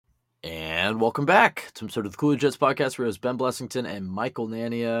And welcome back to sort of the Cooler Jets podcast. We're Ben Blessington and Michael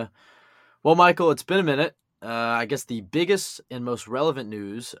Nania. Well, Michael, it's been a minute. I guess the biggest and most relevant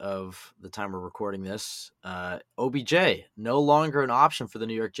news of the time we're recording this, OBJ, no longer an option for the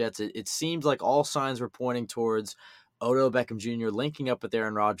New York Jets. It seems like all signs were pointing towards Odell Beckham Jr. linking up with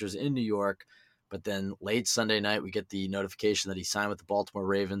Aaron Rodgers in New York. But then late Sunday night, we get the notification that he signed with the Baltimore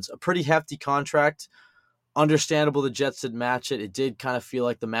Ravens. A pretty hefty contract. Understandable the Jets did match it. It did kind of feel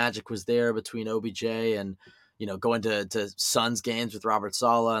like the magic was there between OBJ and, going to Suns games with Robert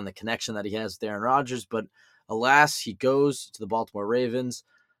Saleh and the connection that he has with Aaron Rodgers. But alas, he goes to the Baltimore Ravens.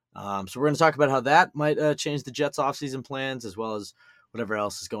 So we're going to talk about how that might change the Jets' offseason plans as well as whatever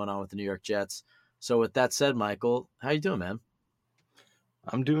else is going on with the New York Jets. So with that said, Michael, how you doing, man?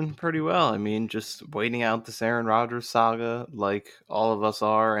 I'm doing pretty well. I mean, just waiting out this Aaron Rodgers saga like all of us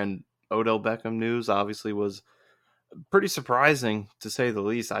are, and Odell Beckham news obviously was pretty surprising to say the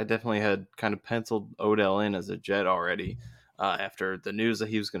least. I definitely had kind of penciled Odell in as a Jet already after the news that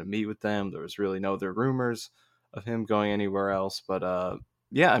he was going to meet with them. There was really no other rumors of him going anywhere else. But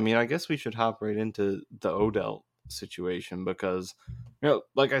yeah, I mean, I guess we should hop right into the Odell situation because,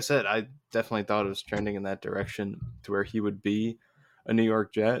 like I said, I definitely thought it was trending in that direction to where he would be a New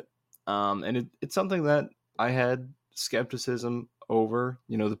York Jet. And it's something that I had skepticism over,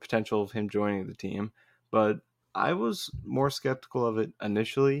 the potential of him joining the team. But I was more skeptical of it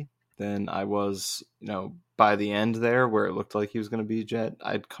initially than I was, by the end there where it looked like he was going to be a Jet.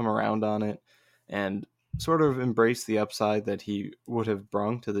 I'd come around on it and sort of embrace the upside that he would have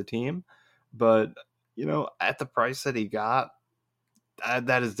brought to the team. But, at the price that he got,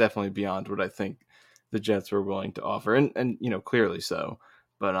 that is definitely beyond what I think the Jets were willing to offer. And clearly so.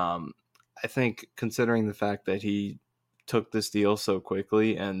 But I think considering the fact that he took this deal so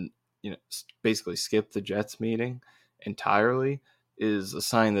quickly and basically skipped the Jets meeting entirely is a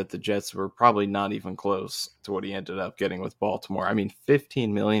sign that the Jets were probably not even close to what he ended up getting with Baltimore. I mean,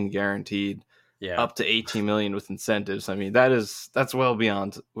 $15 million guaranteed, up to $18 million with incentives. I mean, that's well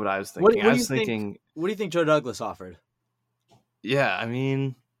beyond what I was thinking. What do you think Joe Douglas offered? Yeah, I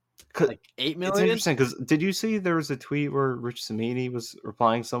mean, like $8 million. It's interesting because did you see there was a tweet where Rich Cimini was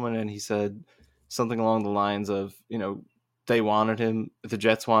replying to someone and he said something along the lines of, the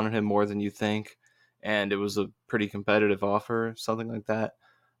Jets wanted him more than you think, and it was a pretty competitive offer, something like that.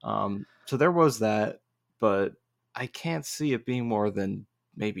 So there was that, but I can't see it being more than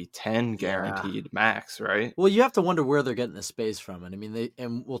maybe 10 guaranteed max, right? Well, you have to wonder where they're getting the space from. And I mean,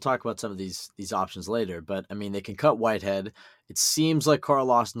 and we'll talk about some of these options later, but I mean, they can cut Whitehead. It seems like Carl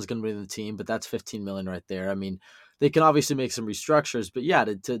Lawson's going to be in the team, but that's $15 million right there. I mean, they can obviously make some restructures, but yeah,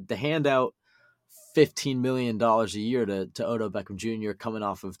 to hand out $15 million a year to Odell Beckham Jr. coming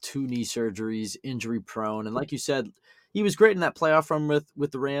off of 2 knee surgeries, injury prone. And like you said, he was great in that playoff run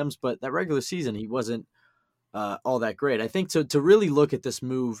with the Rams, but that regular season, he wasn't all that great. I think to really look at this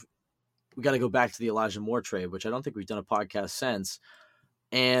move, we got to go back to the Elijah Moore trade, which I don't think we've done a podcast since.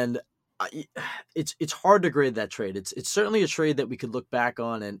 And it's hard to grade that trade. It's certainly a trade that we could look back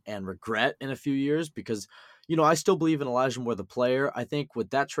on and regret in a few years because, I still believe in Elijah Moore, the player. I think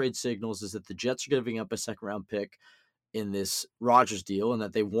what that trade signals is that the Jets are giving up a second-round pick in this Rodgers deal and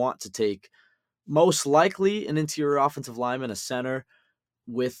that they want to take most likely an interior offensive lineman, a center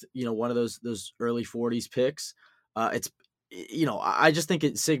with, one of those early 40s picks. I just think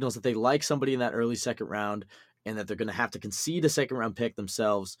it signals that they like somebody in that early second round and that they're going to have to concede a second-round pick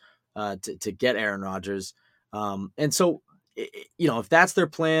themselves to get Aaron Rodgers. And so, if that's their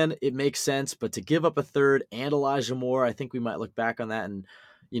plan, it makes sense. But to give up a third and Elijah Moore, I think we might look back on that and,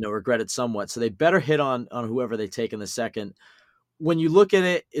 regret it somewhat. So they better hit on whoever they take in the second. When you look at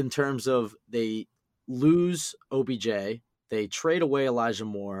it in terms of they lose OBJ, they trade away Elijah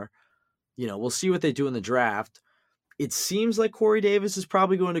Moore, we'll see what they do in the draft. It seems like Corey Davis is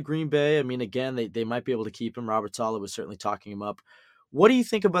probably going to Green Bay. I mean, again, they might be able to keep him. Robert Saleh was certainly talking him up. What do you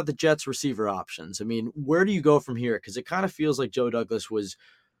think about the Jets receiver options? I mean, where do you go from here? Because it kind of feels like Joe Douglas was,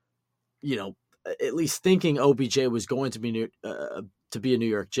 at least thinking OBJ was going to be a New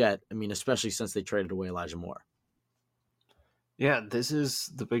York Jet. I mean, especially since they traded away Elijah Moore. Yeah, this is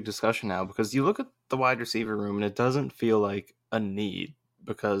the big discussion now because you look at the wide receiver room and it doesn't feel like a need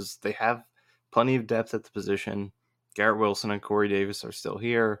because they have plenty of depth at the position. Garrett Wilson and Corey Davis are still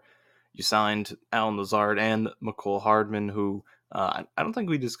here. You signed Alan Lazard and McCole Hardman, who I don't think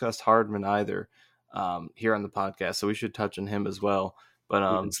we discussed Hardman either here on the podcast, so we should touch on him as well.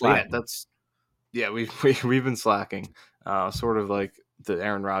 But we've been slacking, sort of like the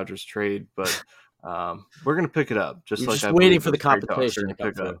Aaron Rodgers trade, but we're gonna pick it up. Just waiting for the compensation to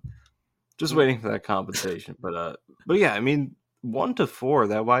come through. Just waiting for that compensation, but yeah, I mean, 1 to 4,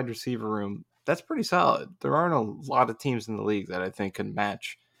 that wide receiver room, that's pretty solid. There aren't a lot of teams in the league that I think can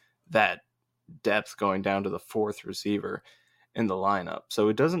match that depth going down to the fourth receiver in the lineup. So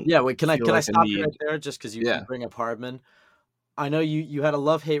it doesn't Yeah, wait, feel can I like a stop you right need. there just because you Yeah. bring up Hardman? I know you had a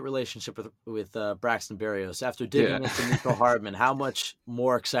love-hate relationship with Braxton Berrios. After Yeah. digging into Nico Hardman, how much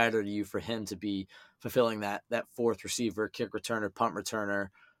more excited are you for him to be fulfilling that fourth receiver, kick returner, punt returner,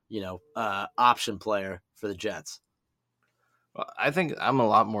 option player for the Jets? Well, I think I'm a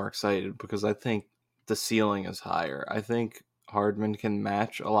lot more excited because I think the ceiling is higher. I think Hardman can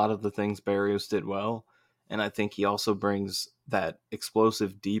match a lot of the things Barrios did well, and I think he also brings that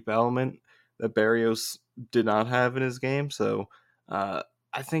explosive deep element that Barrios did not have in his game. So uh,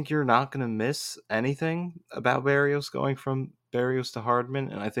 I think you're not going to miss anything about Barrios going from Barrios to Hardman,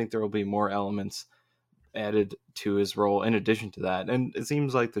 and I think there will be more elements added to his role in addition to that. And it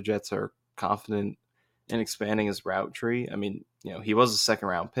seems like the Jets are confident in expanding his route tree. I mean, he was a second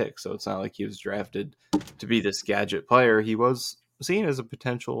round pick, so it's not like he was drafted to be this gadget player. He was seen as a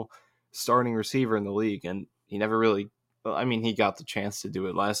potential starting receiver in the league, and he never really. Well, I mean, he got the chance to do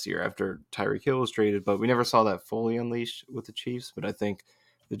it last year after Tyreek Hill was traded, but we never saw that fully unleashed with the Chiefs. But I think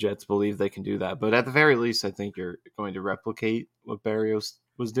the Jets believe they can do that. But at the very least, I think you're going to replicate what Barrios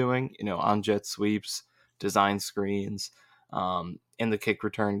was doing, on jet sweeps, design screens, in the kick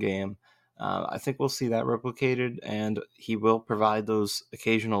return game. I think we'll see that replicated, and he will provide those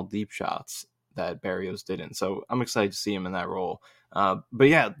occasional deep shots that Barrios didn't. So I'm excited to see him in that role. But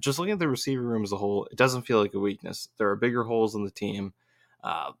yeah, just looking at the receiver room as a whole, it doesn't feel like a weakness. There are bigger holes in the team.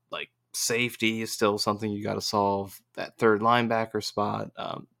 Like safety is still something you got to solve. That third linebacker spot,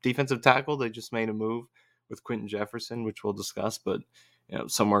 defensive tackle, they just made a move with Quentin Jefferson, which we'll discuss, but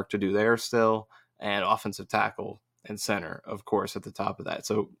some work to do there still. And offensive tackle and center, of course, at the top of that.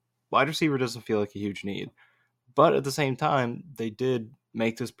 So wide receiver doesn't feel like a huge need. But at the same time, they did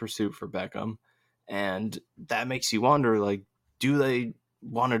make this pursuit for Beckham. And that makes you wonder, like, do they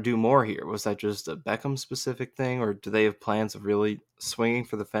want to do more here? Was that just a Beckham specific thing? Or do they have plans of really swinging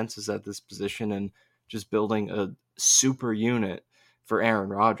for the fences at this position and just building a super unit for Aaron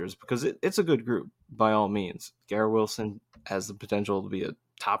Rodgers? Because it's a good group, by all means. Garrett Wilson has the potential to be a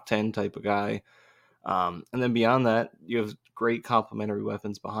top 10 type of guy. And then beyond that, you have great complementary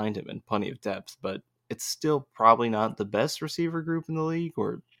weapons behind him and plenty of depth, but it's still probably not the best receiver group in the league,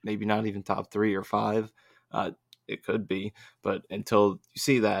 or maybe not even top 3 or 5. Uh, it could be, but until you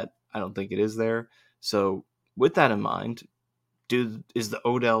see that, I don't think it is there. So, with that in mind, is the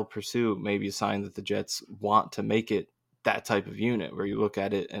Odell pursuit maybe a sign that the Jets want to make it that type of unit where you look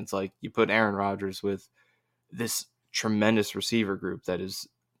at it and it's like you put Aaron Rodgers with this tremendous receiver group that is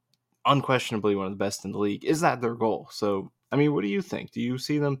unquestionably one of the best in the league. Is that their goal? So, I mean, what do you think? Do you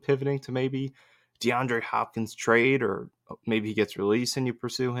see them pivoting to maybe DeAndre Hopkins trade, or maybe he gets released and you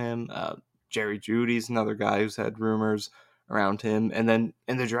pursue him? Jerry Judy's another guy who's had rumors around him. And then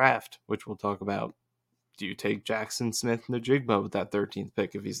in the draft, which we'll talk about, do you take Jackson Smith and the Jigba with that 13th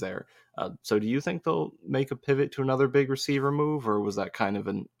pick if he's there? So do you think they'll make a pivot to another big receiver move, or was that kind of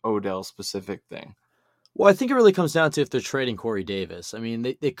an Odell specific thing? Well, I think it really comes down to if they're trading Corey Davis. I mean,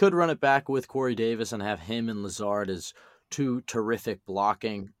 they could run it back with Corey Davis and have him and Lazard as two terrific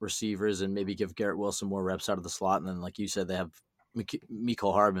blocking receivers and maybe give Garrett Wilson more reps out of the slot. And then, like you said, they have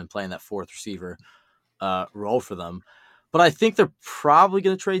Mecole Hardman playing that fourth receiver role for them. But I think they're probably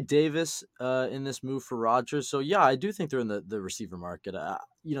going to trade Davis in this move for Rodgers. So, yeah, I do think they're in the receiver market.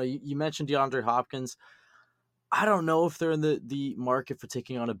 You mentioned DeAndre Hopkins. I don't know if they're in the market for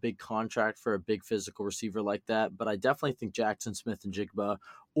taking on a big contract for a big physical receiver like that, but I definitely think Jackson Smith and Jigba,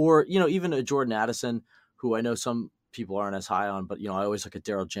 or even a Jordan Addison, who I know some people aren't as high on, but I always look at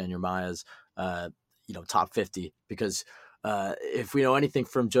Daryl Jeremiah's, top 50 because if we know anything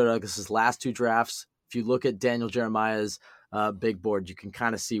from Joe Douglas's last two drafts, if you look at Daniel Jeremiah's big board, you can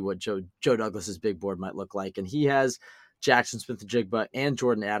kind of see what Joe Douglas's big board might look like, and he has Jackson Smith and Jigba and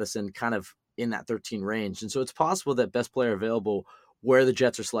Jordan Addison kind of in that 13 range. And so it's possible that best player available where the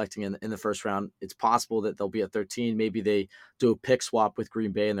Jets are selecting in the first round, it's possible that they'll be at 13. Maybe they do a pick swap with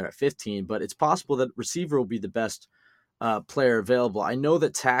Green Bay and they're at 15, but it's possible that receiver will be the best player available. I know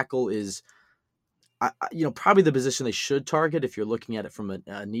that tackle is, probably the position they should target if you're looking at it from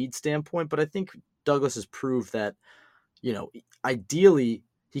a need standpoint, but I think Douglas has proved that, ideally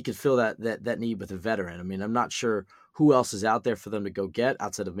he could fill that need with a veteran. I mean, I'm not sure who else is out there for them to go get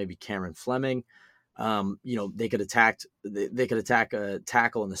outside of maybe Cameron Fleming. They could attack a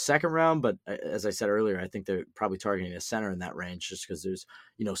tackle in the second round, but as I said earlier, I think they're probably targeting a center in that range just because there's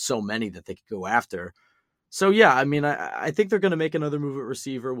so many that they could go after. So yeah, I mean, I think they're going to make another move at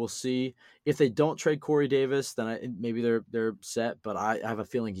receiver. We'll see if they don't trade Corey Davis, then maybe they're set. But I have a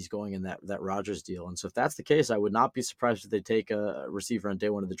feeling he's going in that Rodgers deal, and so if that's the case, I would not be surprised if they take a receiver on day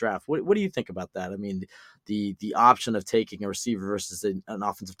one of the draft. What do you think about that? I mean, the option of taking a receiver versus an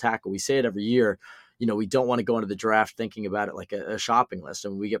offensive tackle. We say it every year. We don't want to go into the draft thinking about it like a shopping list,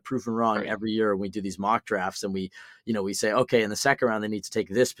 and we get proven wrong Right. every year when we do these mock drafts, and we say, okay, in the second round, they need to take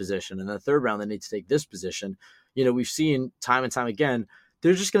this position. In the third round, they need to take this position. We've seen time and time again,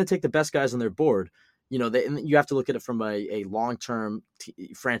 they're just going to take the best guys on their board. And you have to look at it from a long-term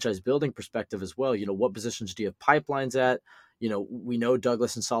franchise building perspective as well. What positions do you have pipelines at? We know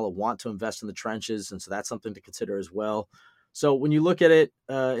Douglas and Saleh want to invest in the trenches, and so that's something to consider as well. So when you look at it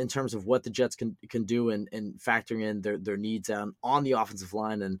in terms of what the Jets can do and factoring in their needs on the offensive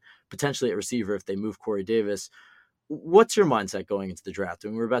line and potentially at receiver if they move Corey Davis, what's your mindset going into the draft? I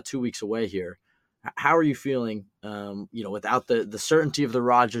mean, we're about 2 weeks away here. How are you feeling? Without the certainty of the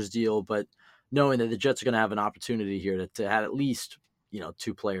Rodgers deal, but knowing that the Jets are going to have an opportunity here to add at least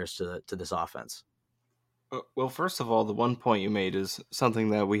two players to this offense. Well, first of all, the one point you made is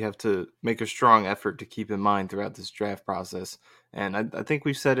something that we have to make a strong effort to keep in mind throughout this draft process. And I think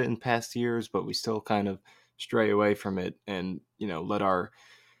we've said it in past years, but we still kind of stray away from it and, let our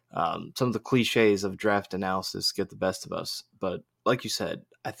some of the cliches of draft analysis get the best of us. But like you said,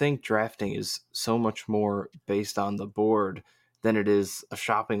 I think drafting is so much more based on the board than it is a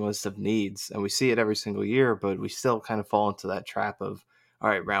shopping list of needs. And we see it every single year, but we still kind of fall into that trap of, all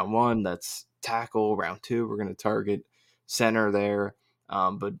right, round one, that's tackle. Round two, we're going to target center there.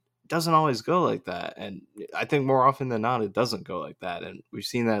 But it doesn't always go like that. And I think more often than not, it doesn't go like that. And we've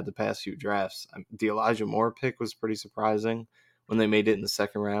seen that the past few drafts. The Elijah Moore pick was pretty surprising when they made it in the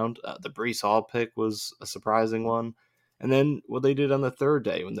second round. The Brees Hall pick was a surprising one. And then what they did on the third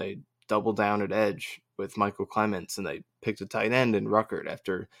day when they doubled down at edge with Michael Clements and they picked a tight end in Ruckert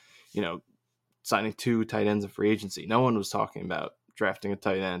after, you know, signing two tight ends in free agency. No one was talking about drafting a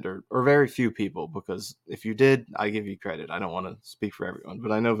tight end, or very few people, because if you did, I give you credit. I don't want to speak for everyone,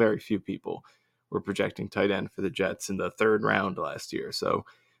 but I know very few people were projecting tight end for the Jets in the third round last year. So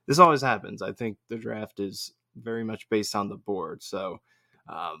this always happens. I think the draft is very much based on the board. So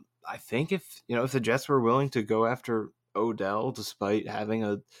I think if the Jets were willing to go after Odell, despite having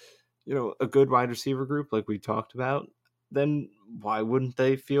a good wide receiver group like we talked about, then why wouldn't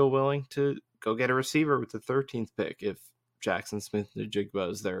they feel willing to go get a receiver with the 13th pick if Jackson Smith-Njigba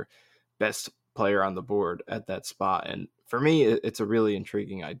is their best player on the board at that spot? And for me, it's a really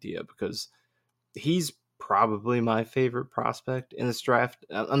intriguing idea because he's probably my favorite prospect in this draft.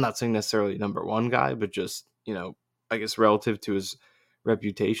 I'm not saying necessarily number one guy, but just, I guess relative to his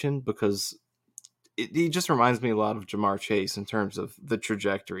reputation, because he just reminds me a lot of Jamar Chase in terms of the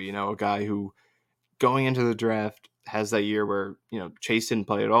trajectory, a guy who going into the draft has that year where, Chase didn't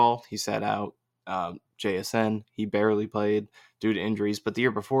play at all. He sat out. JSN, he barely played due to injuries. But the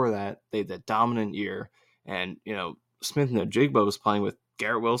year before that, they had that dominant year. And, Smith-Njigba was playing with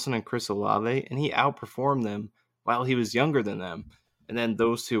Garrett Wilson and Chris Olave, and he outperformed them while he was younger than them. And then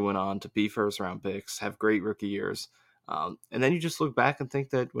those two went on to be first-round picks, have great rookie years. And then you just look back and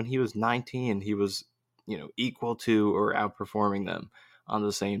think that when he was 19, he was, equal to or outperforming them on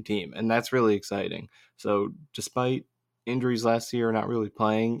the same team. And that's really exciting. So despite injuries last year, not really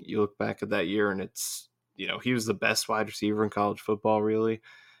playing, you look back at that year and it's, he was the best wide receiver in college football, really,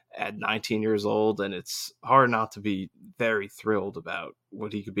 at 19 years old. And it's hard not to be very thrilled about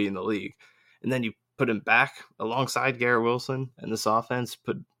what he could be in the league. And then you put him back alongside Garrett Wilson and this offense,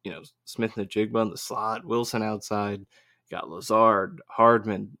 put, Smith-Njigba in the slot, Wilson outside, got Lazard,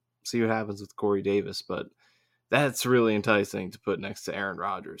 Hardman, see what happens with Corey Davis. But that's really enticing to put next to Aaron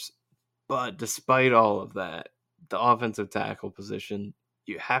Rodgers. But despite all of that, the offensive tackle position,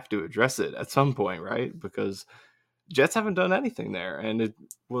 you have to address it at some point, right? Because Jets haven't done anything there, and it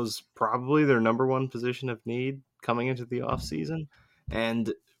was probably their number one position of need coming into the offseason.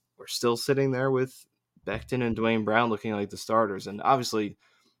 And we're still sitting there with Becton and Dwayne Brown looking like the starters. And obviously,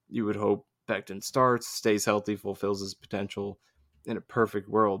 you would hope Becton starts, stays healthy, fulfills his potential in a perfect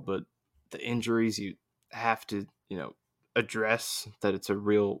world. But the injuries, you have to, address that it's a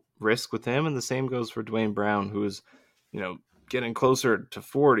real risk with him. And the same goes for Dwayne Brown, who is, getting closer to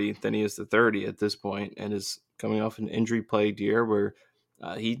 40 than he is to 30 at this point, and is coming off an injury-plagued year where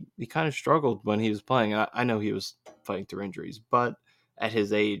he kind of struggled when he was playing. I know he was fighting through injuries, but at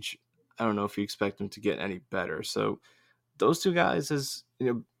his age, I don't know if you expect him to get any better. So those two guys is,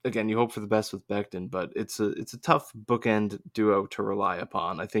 again, you hope for the best with Becton, but it's a tough bookend duo to rely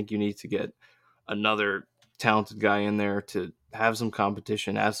upon. I think you need to get another talented guy in there to have some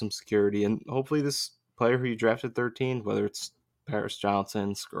competition, have some security, and hopefully this player who you drafted 13, whether it's Paris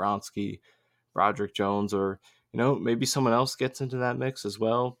Johnson, Skoronski, Broderick Jones, or maybe someone else gets into that mix as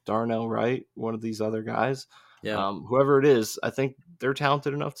well. Darnell Wright, one of these other guys. Yeah. Whoever it is, I think they're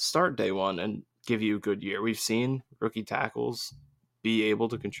talented enough to start day one and give you a good year. We've seen rookie tackles be able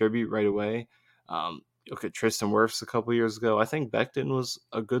to contribute right away. Look at Tristan Wirfs a couple years ago. I think Becton was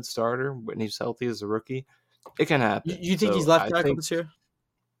a good starter when he's healthy as a rookie. It can happen. You think he's So left I tackle think this year?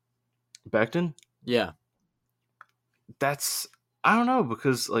 Becton, Yeah. that's I don't know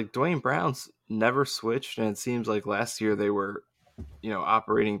because like Dwayne Brown's never switched, and it seems like last year they were,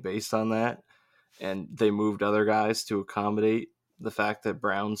 operating based on that, and they moved other guys to accommodate the fact that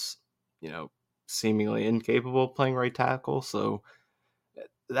Brown's, seemingly incapable of playing right tackle. So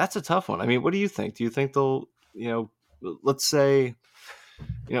that's a tough one. I mean, what do you think? Do you think they'll, let's say,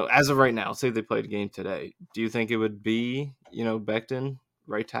 as of right now, say they played a game today, do you think it would be, Becton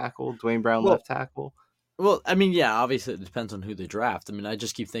right tackle, Dwayne Brown Well, left tackle? Well, I mean, yeah, obviously it depends on who they draft. I mean, I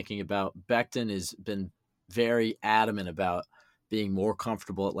just keep thinking about Becton has been very adamant about being more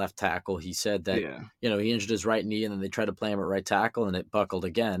comfortable at left tackle. He said that, Yeah. he injured his right knee and then they tried to play him at right tackle and it buckled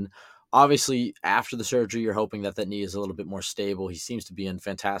again. Obviously, after the surgery, you're hoping that that knee is a little bit more stable. He seems to be in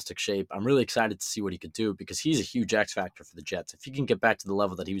fantastic shape. I'm really excited to see what he could do because he's a huge X factor for the Jets. If he can get back to the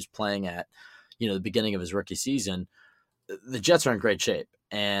level that he was playing at, the beginning of his rookie season, the Jets are in great shape.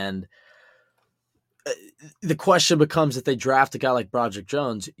 And the question becomes if they draft a guy like Broderick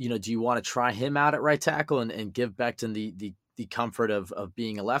Jones, do you want to try him out at right tackle and give Becton the comfort of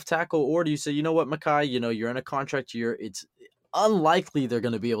being a left tackle? Or do you say, you know what, Makai, you're in a contract year. It's unlikely they're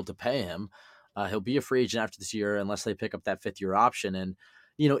going to be able to pay him. He'll be a free agent after this year unless they pick up that fifth year option. And,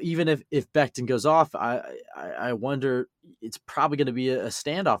 even if Becton goes off, I wonder it's probably going to be a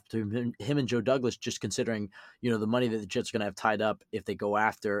standoff between him and Joe Douglas, just considering, the money that the Jets are going to have tied up if they go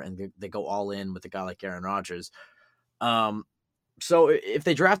after and they go all in with a guy like Aaron Rodgers. So if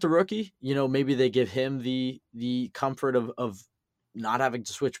they draft a rookie, maybe they give him the comfort of not having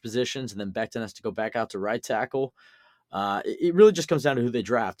to switch positions, and then Becton has to go back out to right tackle. It really just comes down to who they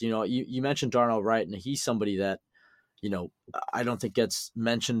draft. You mentioned Darnell Wright, and he's somebody that, I don't think gets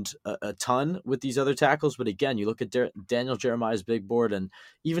mentioned a ton with these other tackles. But again, you look at Daniel Jeremiah's big board, and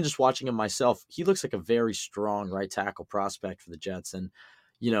even just watching him myself, he looks like a very strong right tackle prospect for the Jets. And,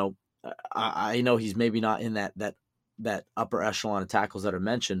 I know he's maybe not in that upper echelon of tackles that are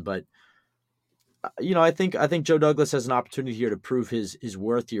mentioned, but I think Joe Douglas has an opportunity here to prove his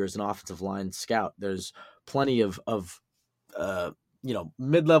worth here as an offensive line scout. There's plenty of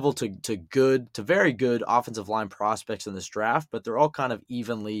mid-level to good to very good offensive line prospects in this draft, but they're all kind of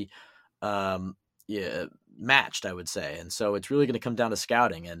evenly matched, I would say. And so it's really going to come down to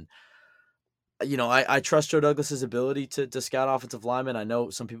scouting. And I trust Joe Douglas's ability to scout offensive linemen. I know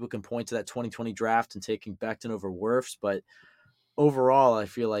some people can point to that 2020 draft and taking Becton over Wirfs, but overall, I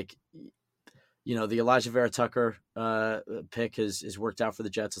feel like the Elijah Vera Tucker pick has worked out for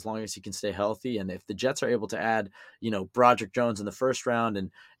the Jets as long as he can stay healthy. And if the Jets are able to add, Broderick Jones in the first round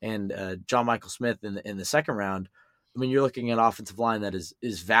and John Michael Smith in the second round, I mean, you're looking at an offensive line that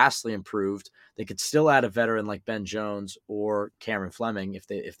is vastly improved. They could still add a veteran like Ben Jones or Cameron Fleming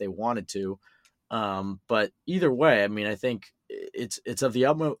if they wanted to. But either way, I mean, I think it's of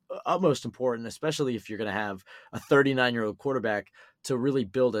the utmost important, especially if you're going to have a 39-year-old quarterback, to really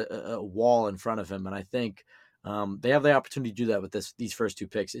build a wall in front of him. And I think they have the opportunity to do that with these first two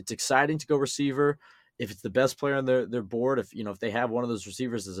picks. It's exciting to go receiver. If it's the best player on their board, if they have one of those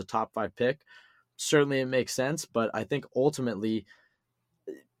receivers as a top 5 pick, certainly it makes sense. But I think ultimately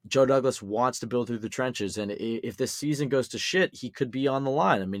Joe Douglas wants to build through the trenches, and if this season goes to shit, he could be on the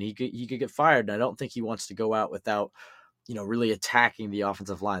line. I mean, he could get fired, and I don't think he wants to go out without really attacking the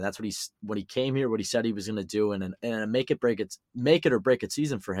offensive line. That's when he came here, what he said he was going to do, and a make it or break it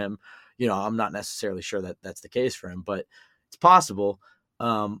season for him. I'm not necessarily sure that that's the case for him, but it's possible.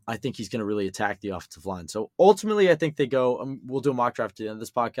 I think he's going to really attack the offensive line. So ultimately, I think they go. We'll do a mock draft at the end of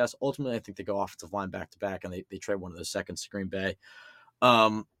this podcast. Ultimately, I think they go offensive line back to back, and they trade one of those seconds to Green Bay.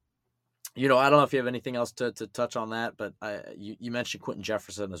 I don't know if you have anything else to touch on that, but you mentioned Quentin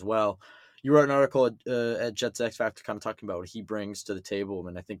Jefferson as well. You wrote an article at Jets X Factor kind of talking about what he brings to the table. I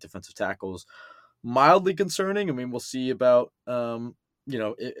mean, I think defensive tackles mildly concerning. I mean, we'll see about,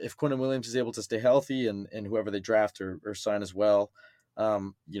 if Quentin Williams is able to stay healthy and whoever they draft or sign as well.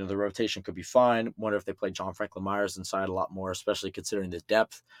 The rotation could be fine. Wonder if they play John Franklin Myers inside a lot more, especially considering the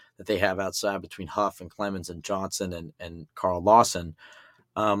depth that they have outside between Huff and Clemens and Johnson and Carl Lawson.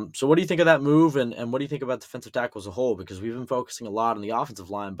 So what do you think of that move, and what do you think about defensive tackle as a whole? Because we've been focusing a lot on the offensive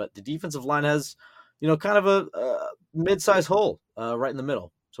line, but the defensive line has, kind of a mid-size hole right in the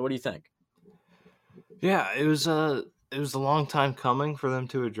middle. So what do you think? Yeah, it was a long time coming for them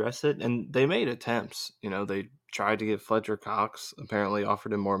to address it, and they made attempts. They tried to get Fletcher Cox, apparently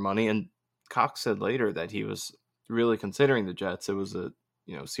offered him more money, and Cox said later that he was really considering the Jets. It was a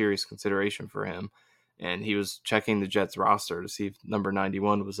serious consideration for him, and he was checking the Jets roster to see if number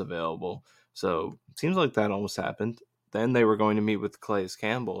 91 was available. So it seems like that almost happened. Then they were going to meet with Calais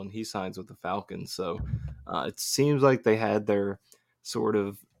Campbell, and he signs with the Falcons. So it seems like they had their sort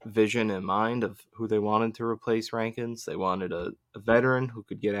of vision in mind of who they wanted to replace Rankins. They wanted a veteran who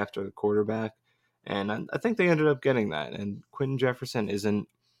could get after the quarterback. And I think they ended up getting that. And Quentin Jefferson isn't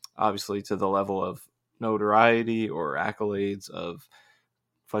obviously to the level of notoriety or accolades of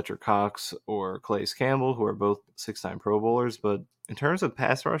Fletcher Cox or Calais Campbell, who are both 6-time Pro Bowlers. But in terms of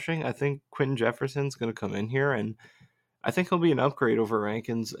pass rushing, I think Quentin Jefferson's going to come in here, and I think he'll be an upgrade over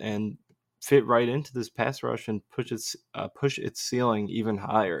Rankins and fit right into this pass rush and push its ceiling even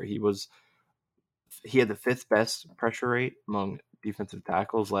higher. He had the fifth best pressure rate among defensive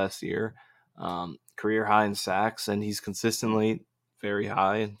tackles last year, career high in sacks, and he's consistently very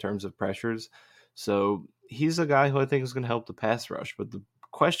high in terms of pressures. So he's a guy who I think is going to help the pass rush. But the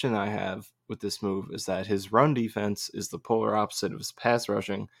question I have with this move is that his run defense is the polar opposite of his pass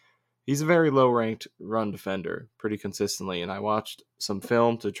rushing. He's a very low ranked run defender pretty consistently. And I watched some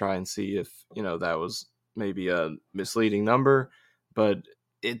film to try and see if, that was maybe a misleading number, but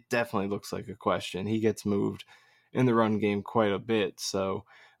it definitely looks like a question. He gets moved in the run game quite a bit. So,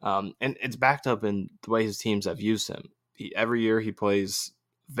 and it's backed up in the way his teams have used him. Every year he plays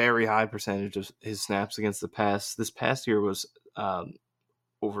very high percentage of his snaps against the pass. This past year was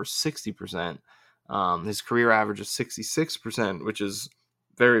over 60%. His career average is 66%, which is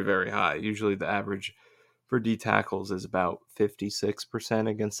very, very high. Usually the average for D tackles is about 56%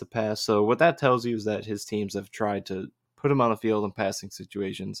 against the pass. So what that tells you is that his teams have tried to put him on the field in passing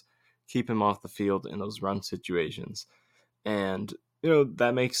situations, keep him off the field in those run situations. And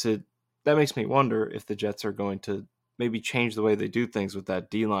that makes me wonder if the Jets are going to maybe change the way they do things with that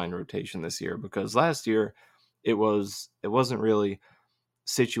D-line rotation this year, because last year it wasn't really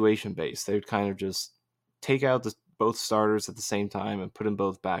situation based. They would kind of just take out both starters at the same time and put in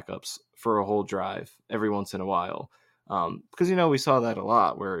both backups for a whole drive every once in a while. Because we saw that a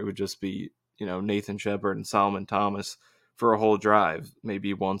lot where it would just be Nathan Shepard and Solomon Thomas for a whole drive,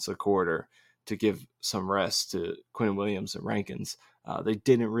 maybe once a quarter, to give some rest to Quinn Williams and Rankins. They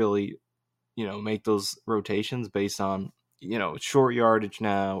didn't really make those rotations based on short yardage.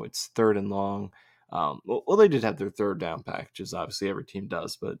 Now it's third and long. Well, they did have their third down packages. Obviously, every team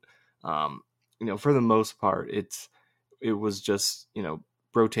does, but for the most part, it was just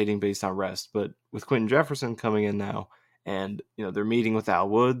rotating based on rest. But with Quentin Jefferson coming in now, and they're meeting with Al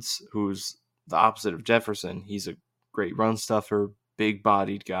Woods, who's the opposite of Jefferson. He's a great run stuffer, big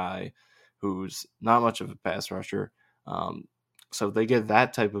bodied guy who's not much of a pass rusher. So they get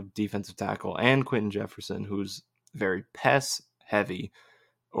that type of defensive tackle and Quentin Jefferson, who's very pass heavy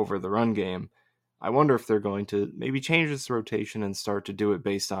over the run game. I wonder if they're going to maybe change this rotation and start to do it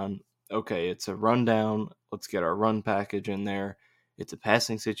based on, okay, it's a rundown. Let's get our run package in there. It's a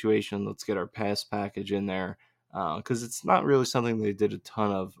passing situation. Let's get our pass package in there. Because it's not really something they did a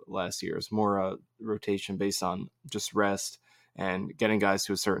ton of last year. It's more a rotation based on just rest and getting guys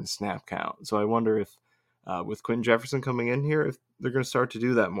to a certain snap count. So I wonder if with Quentin Jefferson coming in here, if they're going to start to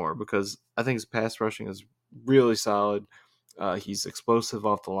do that more, because I think his pass rushing is really solid. He's explosive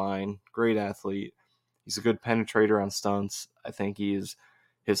off the line, great athlete. He's a good penetrator on stunts. I think his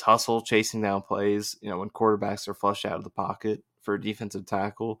hustle, chasing down plays, when quarterbacks are flushed out of the pocket for a defensive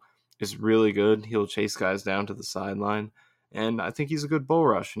tackle, is really good. He'll chase guys down to the sideline. And I think he's a good bull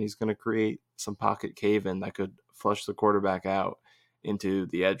rush, and he's going to create some pocket cave-in that could flush the quarterback out into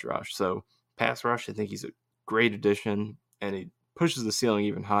the edge rush. So pass rush, I think he's a great addition, and he pushes the ceiling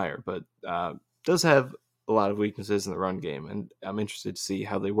even higher, but does have a lot of weaknesses in the run game, and I'm interested to see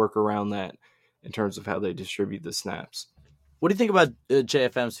how they work around that in terms of how they distribute the snaps. What do you think about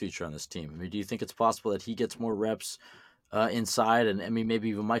JFM's future on this team? I mean, do you think it's possible that he gets more reps inside, and I mean maybe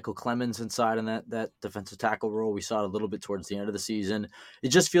even Michael Clemens inside in that defensive tackle role? We saw it a little bit towards the end of the season. It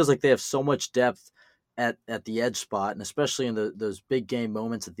just feels like they have so much depth at the edge spot, and especially in those big game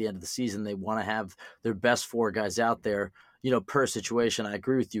moments at the end of the season, they want to have their best four guys out there, per situation. I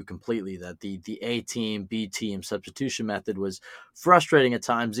agree with you completely that the A team, B team substitution method was frustrating at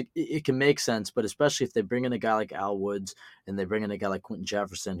times. It can make sense, but especially if they bring in a guy like Al Woods and they bring in a guy like Quentin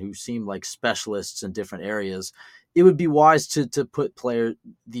Jefferson, who seem like specialists in different areas, it would be wise to put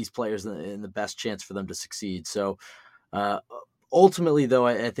these players in the best chance for them to succeed. So uh, ultimately, though,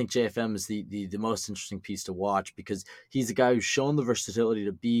 I think JFM is the most interesting piece to watch, because he's a guy who's shown the versatility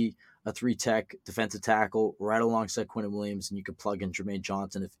to be a 3 tech defensive tackle right alongside Quentin Williams, and you could plug in Jermaine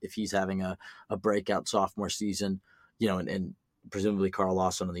Johnson if he's having a breakout sophomore season, and presumably Carl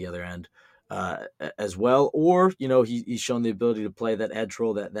Lawson on the other end as well. Or, he's shown the ability to play that edge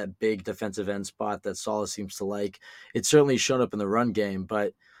role, that big defensive end spot that Salah seems to like. It's certainly shown up in the run game,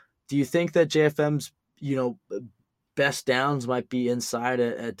 but do you think that JFM's, best downs might be inside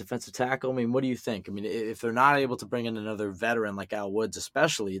at defensive tackle? I mean, what do you think? I mean, if they're not able to bring in another veteran like Al Woods,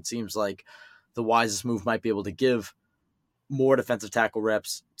 especially, it seems like the wisest move might be able to give more defensive tackle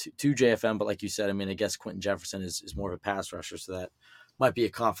reps to JFM. But like you said, I mean, I guess Quentin Jefferson is more of a pass rusher, so that might be a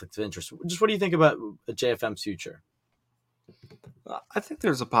conflict of interest. Just what do you think about JFM's future? I think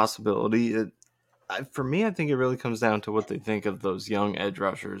there's a possibility. For me, I think it really comes down to what they think of those young edge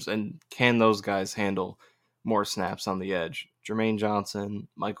rushers and can those guys handle more snaps on the edge. Jermaine Johnson,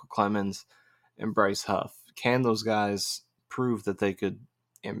 Michael Clemens, and Bryce Huff. Can those guys prove that they could,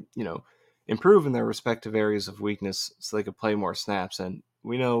 improve in their respective areas of weakness so they could play more snaps? And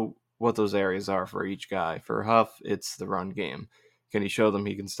we know what those areas are for each guy. For Huff, it's the run game. Can he show them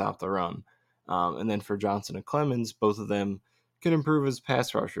he can stop the run? And then for Johnson and Clemens, both of them can improve as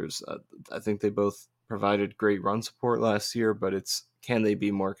pass rushers. I think they both provided great run support last year, but it's can they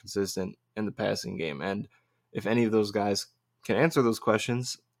be more consistent in the passing game? And if any of those guys can answer those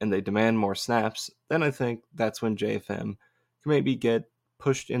questions and they demand more snaps, then I think that's when JFM can maybe get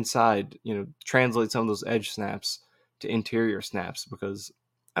pushed inside, translate some of those edge snaps to interior snaps, because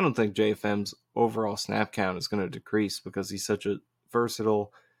I don't think JFM's overall snap count is going to decrease because he's such a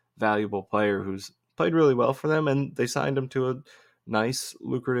versatile, valuable player who's played really well for them, and they signed him to a nice,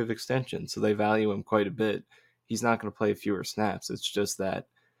 lucrative extension, so they value him quite a bit. He's not going to play fewer snaps. It's just that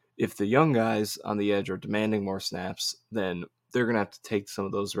if the young guys on the edge are demanding more snaps, then they're going to have to take some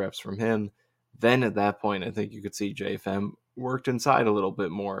of those reps from him. Then at that point, I think you could see JFM worked inside a little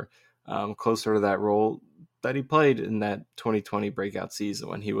bit more, closer to that role that he played in that 2020 breakout season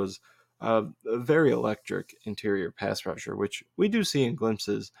when he was a very electric interior pass rusher, which we do see in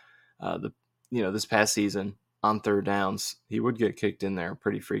glimpses. This past season on third downs, he would get kicked in there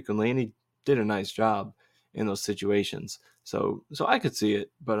pretty frequently, and he did a nice job in those situations. So I could see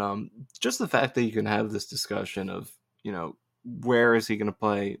it, but just the fact that you can have this discussion of, where is he going to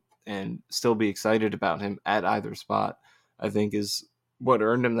play and still be excited about him at either spot, I think is what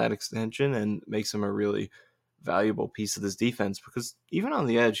earned him that extension and makes him a really valuable piece of this defense, because even on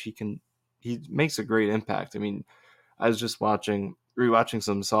the edge, he makes a great impact. I mean, I was just rewatching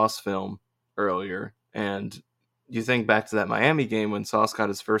some Sauce film earlier, and you think back to that Miami game when Sauce got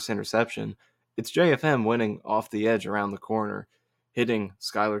his first interception, it's JFM winning off the edge around the corner, hitting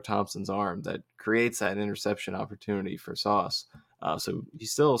Skylar Thompson's arm that creates that interception opportunity for Sauce. So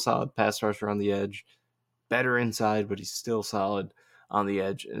he's still a solid pass rusher on the edge, better inside, but he's still solid on the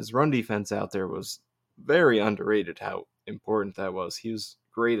edge. And his run defense out there was very underrated how important that was. He was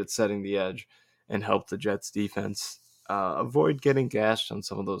great at setting the edge and helped the Jets defense avoid getting gashed on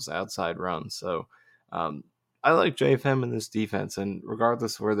some of those outside runs. So I like JFM in this defense, and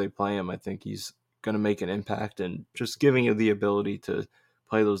regardless of where they play him, I think he's going to make an impact, and just giving you the ability to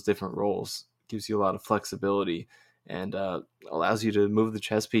play those different roles gives you a lot of flexibility and allows you to move the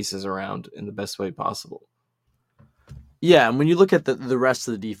chess pieces around in the best way possible. Yeah, and when you look at the rest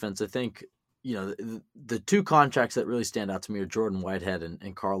of the defense, I think the two contracts that really stand out to me are Jordan Whitehead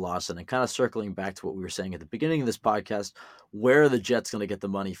and Carl Lawson. And kind of circling back to what we were saying at the beginning of this podcast, where are the Jets going to get the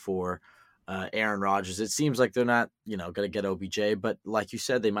money for Aaron Rodgers? It seems like they're not going to get OBJ, but like you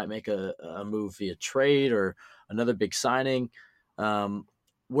said, they might make a move via trade or another big signing.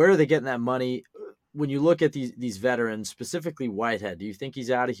 Where are they getting that money? When you look at these veterans, specifically Whitehead, do you think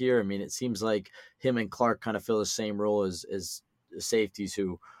he's out of here? I mean, it seems like him and Clark kind of fill the same role as safeties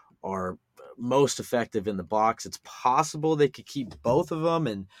who are most effective in the box. It's possible they could keep both of them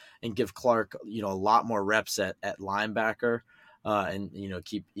and give Clark a lot more reps at linebacker, and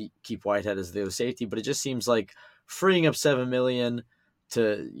keep Whitehead as the other safety. But it just seems like freeing up $7 million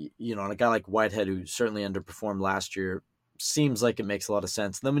to on a guy like Whitehead, who certainly underperformed last year, seems like it makes a lot of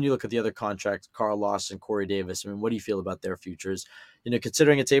sense. And then when you look at the other contracts, Carl Lawson, Corey Davis, I mean, what do you feel about their futures?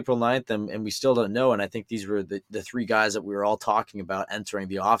 Considering it's April 9th and we still don't know. And I think these were the three guys that we were all talking about entering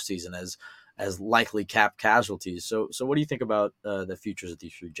the offseason as likely cap casualties. So what do you think about the futures of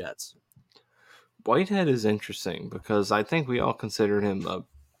these three Jets? Whitehead is interesting because I think we all considered him a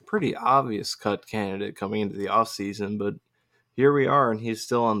pretty obvious cut candidate coming into the offseason, but here we are, and he's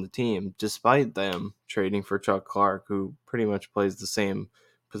still on the team, despite them trading for Chuck Clark, who pretty much plays the same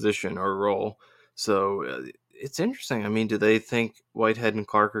position or role. So it's interesting. I mean, do they think Whitehead and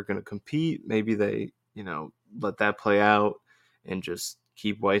Clark are going to compete? Maybe they, let that play out and just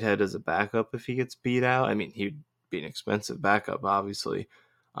keep Whitehead as a backup if he gets beat out. I mean, he'd be an expensive backup, obviously,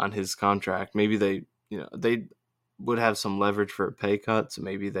 on his contract. Maybe they would have some leverage for a pay cut, so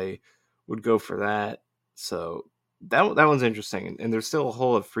maybe they would go for that. So that one's interesting, and there's still a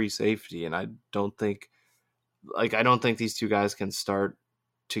hole of free safety, and I don't think these two guys can start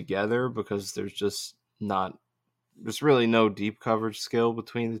together because there's really no deep coverage skill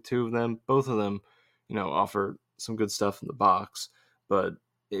between the two of them. Both of them, offer some good stuff in the box, but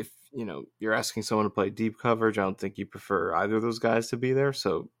if you're asking someone to play deep coverage, I don't think you prefer either of those guys to be there.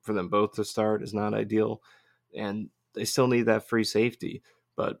 So for them both to start is not ideal, and they still need that free safety.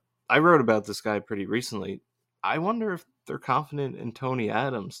 But I wrote about this guy pretty recently. I wonder if they're confident in Tony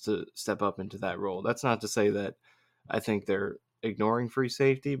Adams to step up into that role. That's not to say that I think they're ignoring free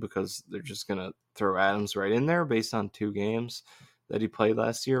safety, because they're just going to throw Adams right in there based on 2 games that he played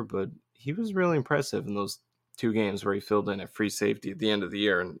last year. But he was really impressive in those 2 games where he filled in at free safety at the end of the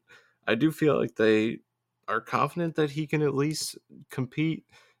year. And I do feel like they are confident that he can at least compete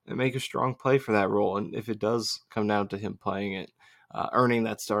and make a strong play for that role. And if it does come down to him playing it, earning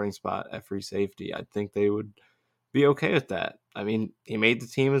that starting spot at free safety, I think they would be okay with that. I mean, he made the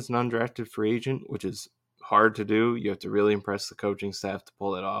team as an undrafted free agent, which is hard to do. You have to really impress the coaching staff to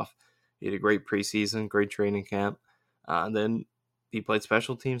pull it off. He had a great preseason, great training camp. And then he played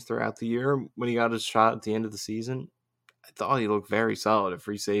special teams throughout the year. When he got his shot at the end of the season, I thought he looked very solid at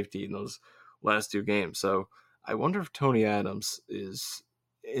free safety in those last 2 games. So I wonder if Tony Adams is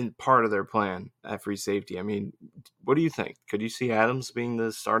in part of their plan at free safety. I mean, what do you think? Could you see Adams being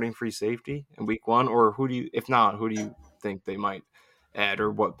the starting free safety in week 1? Or if not, who do you think they might add,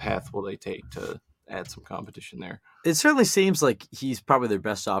 or what path will they take to add some competition there? It certainly seems like he's probably their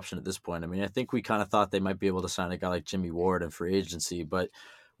best option at this point. I mean, I think we kind of thought they might be able to sign a guy like Jimmy Ward in free agency, but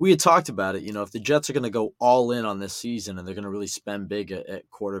we had talked about it. If the Jets are going to go all in on this season and they're going to really spend big at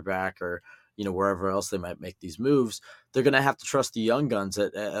quarterback, or wherever else they might make these moves, they're going to have to trust the young guns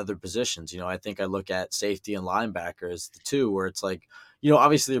at other positions. I think I look at safety and linebacker as the two where it's like,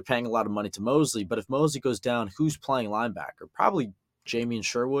 obviously they're paying a lot of money to Mosley, but if Mosley goes down, who's playing linebacker? Probably Jamie and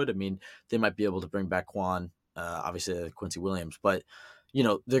Sherwood. I mean, they might be able to bring back Quan, obviously Quincy Williams, but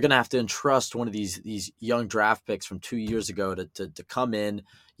they're going to have to entrust one of these young draft picks from 2 years ago to come in,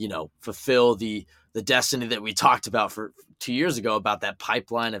 fulfill the destiny that we talked about for 2 years ago, about that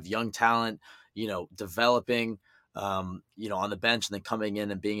pipeline of young talent, developing, on the bench and then coming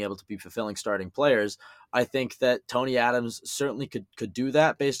in and being able to be fulfilling starting players. I think that Tony Adams certainly could do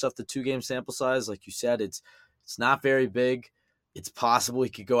that based off the 2-game sample size. Like you said, it's not very big. It's possible he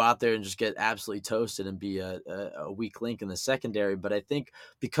could go out there and just get absolutely toasted and be a weak link in the secondary. But I think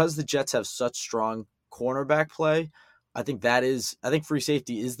because the Jets have such strong cornerback play, I think free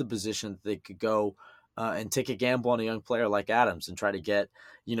safety is the position that they could go and take a gamble on a young player like Adams and try to get,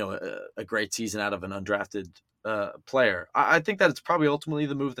 a great season out of an undrafted player. I think that it's probably ultimately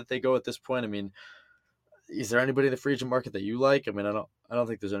the move that they go at this point. I mean, is there anybody in the free agent market that you like? I mean, I don't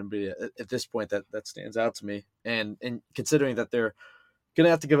think there's anybody at this point that stands out to me. And considering that they're going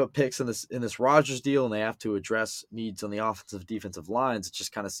to have to give up picks in this Rodgers deal, and they have to address needs on the offensive defensive lines, it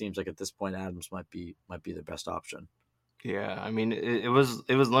just kind of seems like at this point Adams might be their best option. Yeah, I mean, it was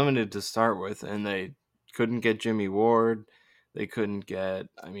limited to start with, and they couldn't get Jimmy Ward. They couldn't get.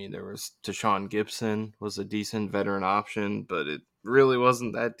 I mean, there was Tashawn Gibson was a decent veteran option, but it really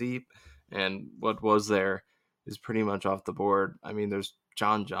wasn't that deep. And what was there is pretty much off the board. I mean, there's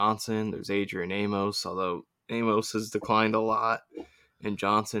John Johnson, there's Adrian Amos, although Amos has declined a lot, and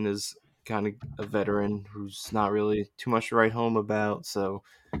Johnson is kind of a veteran who's not really too much to write home about. So,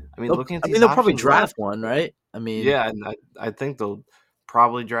 I mean, looking at these they'll probably options draft left, one, right? I mean, yeah, and I think they'll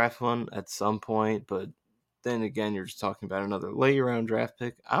probably draft one at some point, but then again, you're just talking about another late round draft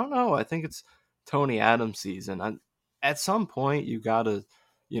pick. I don't know. I think it's Tony Adams season. At some point, you got to,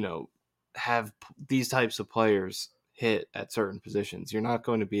 you know, have these types of players hit at certain positions. You're not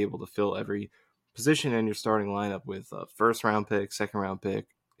going to be able to fill every position in your starting lineup with a first round pick, second round pick,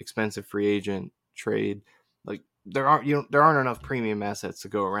 expensive free agent, trade. Like there aren't enough premium assets to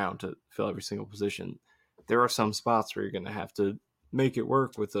go around to fill every single position. There are some spots where you're going to have to make it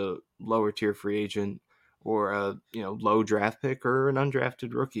work with a lower tier free agent, or a low draft pick, or an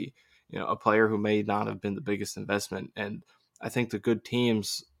undrafted rookie, a player who may not have been the biggest investment. And I think the good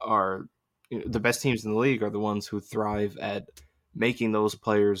teams are, the best teams in the league are the ones who thrive at making those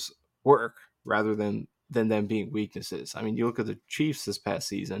players work rather than them being weaknesses. I mean, you look at the Chiefs this past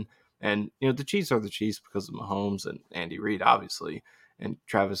season, and the Chiefs are the Chiefs because of Mahomes and Andy Reid, obviously, and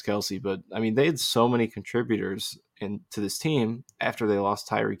Travis Kelce. But I mean, they had so many contributors into this team after they lost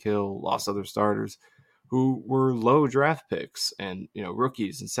Tyreek Hill, lost other starters, who were low draft picks and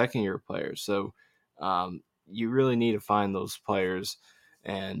rookies and second year players. So you really need to find those players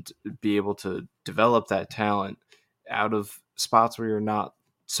and be able to develop that talent out of spots where you're not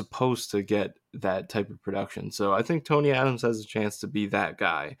supposed to get that type of production. So I think Tony Adams has a chance to be that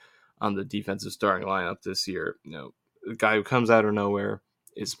guy on the defensive starting lineup this year. A guy who comes out of nowhere,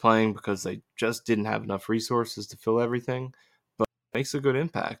 is playing because they just didn't have enough resources to fill everything, but makes a good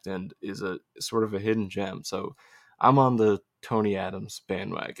impact and is a sort of a hidden gem. So I'm on the Tony Adams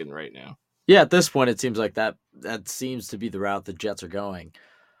bandwagon right now. Yeah, at this point, it seems like that seems to be the route the Jets are going.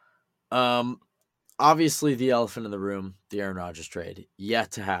 Um, Obviously, the elephant in the room, the Aaron Rodgers trade,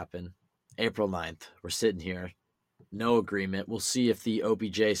 yet to happen. April 9th. We're sitting here, no agreement. We'll see if the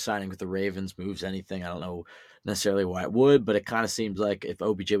OBJ signing with the Ravens moves anything. I don't know necessarily why it would, but it kind of seems like if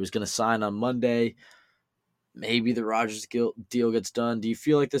OBJ was going to sign on Monday, maybe the Rodgers deal gets done. Do you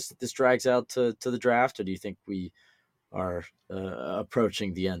feel like this drags out to the draft, or do you think we are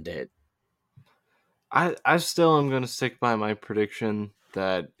approaching the end date? I still am going to stick by my prediction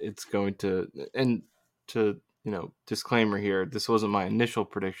that it's going to, and to, disclaimer here, this wasn't my initial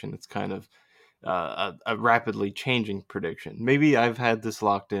prediction. It's kind of a rapidly changing prediction. Maybe I've had this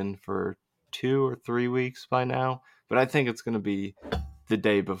locked in for 2 or 3 weeks by now, but I think it's going to be the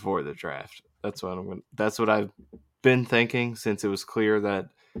day before the draft. That's what I've been thinking since it was clear that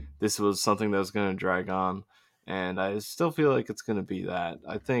this was something that was going to drag on, and I still feel like it's going to be that.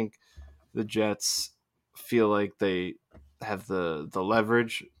 I think the Jets feel like they have the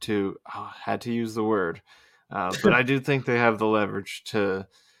leverage to had to use the word, but I do think they have the leverage to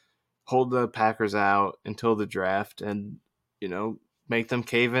hold the Packers out until the draft and, make them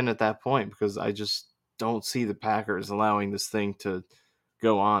cave in at that point, because I just don't see the Packers allowing this thing to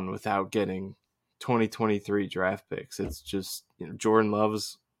go on without getting 2023 draft picks. It's just, Jordan Love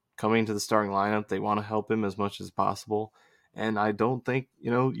is coming to the starting lineup. They want to help him as much as possible. And I don't think,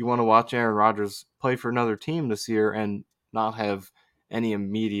 you want to watch Aaron Rodgers play for another team this year and not have any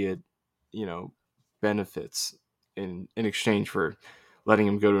immediate, you know, benefits in exchange for letting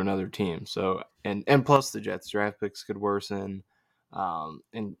him go to another team. So and plus the Jets draft picks could worsen.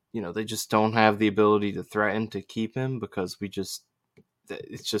 And they just don't have the ability to threaten to keep him, because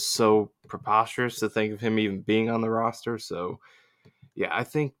it's just so preposterous to think of him even being on the roster. So yeah, I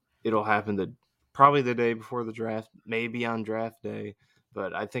think it'll happen probably the day before the draft, maybe on draft day,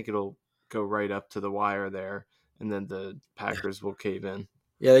 but I think it'll go right up to the wire there, and then the Packers will cave in.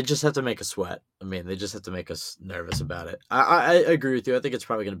 Yeah, they just have to make us sweat. I mean, they just have to make us nervous about it. I agree with you. I think it's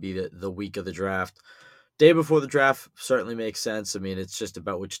probably going to be the week of the draft. Day before the draft certainly makes sense. I mean, it's just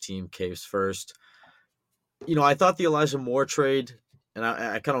about which team caves first. I thought the Elijah Moore trade, and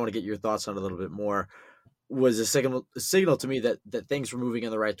I kind of want to get your thoughts on it a little bit more, was a signal to me that things were moving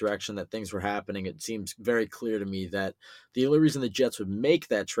in the right direction, that things were happening. It seems very clear to me that the only reason the Jets would make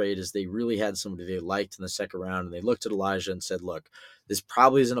that trade is they really had somebody they liked in the second round, and they looked at Elijah and said, look, this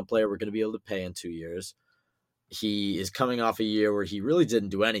probably isn't a player we're going to be able to pay in 2 years. He is coming off a year where he really didn't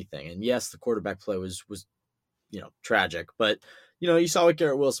do anything. And yes, the quarterback play was tragic, but you saw what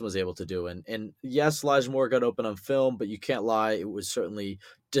Garrett Wilson was able to do. And yes, Elijah Moore got open on film, but you can't lie, it was certainly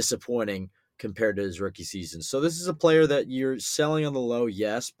disappointing compared to his rookie season. So this is a player that you're selling on the low,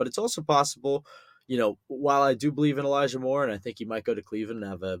 yes, but it's also possible, while I do believe in Elijah Moore and I think he might go to Cleveland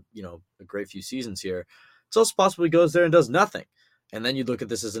and have a great few seasons here, it's also possible he goes there and does nothing. And then you look at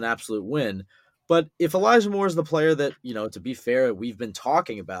this as an absolute win. But if Elijah Moore is the player that, to be fair, we've been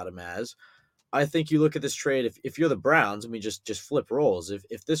talking about him as, I think you look at this trade. If you're the Browns, I mean, just flip roles.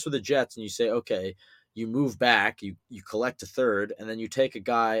 If this were the Jets and you say, okay, you move back, you collect a third, and then you take a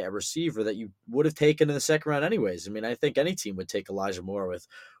guy, a receiver that you would have taken in the second round anyways. I mean, I think any team would take Elijah Moore with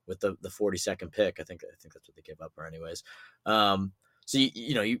the 42nd pick. I think that's what they gave up for anyways. So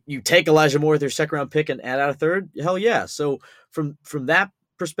you take Elijah Moore with your second round pick and add out a third. Hell yeah. So from that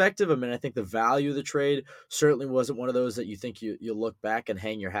perspective, I mean, I think the value of the trade certainly wasn't one of those that you think you'll look back and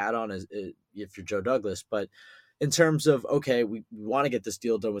hang your hat on as if you're Joe Douglas. But in terms of, okay, we want to get this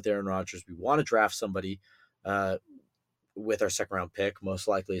deal done with Aaron Rodgers. We want to draft somebody with our second round pick, most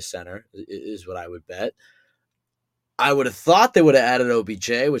likely a center is what I would bet. I would have thought they would have added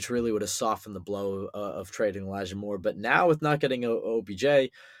OBJ, which really would have softened the blow of trading Elijah Moore. But now with not getting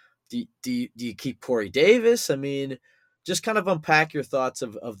OBJ, do you keep Corey Davis? I mean, just kind of unpack your thoughts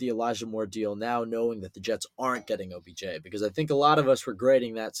of the Elijah Moore deal now, knowing that the Jets aren't getting OBJ, because I think a lot of us were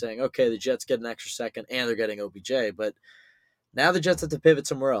grading that, saying, okay, the Jets get an extra second and they're getting OBJ, but now the Jets have to pivot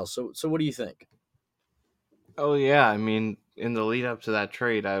somewhere else. So what do you think? Oh yeah, I mean, in the lead up to that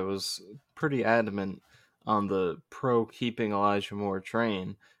trade, I was pretty adamant on the pro keeping Elijah Moore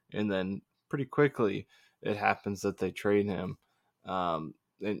train, and then pretty quickly it happens that they trade him. And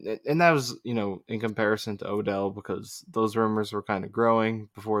that was, in comparison to Odell, because those rumors were kind of growing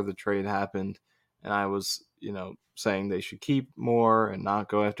before the trade happened. And I was, saying they should keep more and not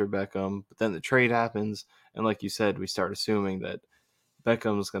go after Beckham. But then the trade happens. And like you said, we start assuming that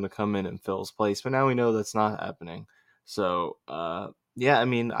Beckham's going to come in and fill his place. But now we know that's not happening. So, yeah, I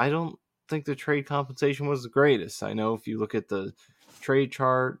mean, I don't think the trade compensation was the greatest. I know if you look at the trade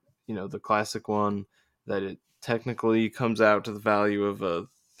chart, the classic one, that it technically comes out to the value of a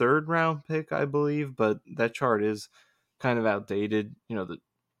third round pick, I believe, but that chart is kind of outdated.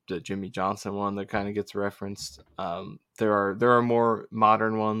 The Jimmy Johnson one that kind of gets referenced. There are more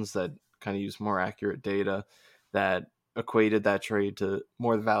modern ones that kind of use more accurate data that equated that trade to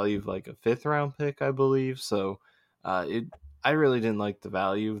more the value of like a fifth round pick, I believe. So it I really didn't like the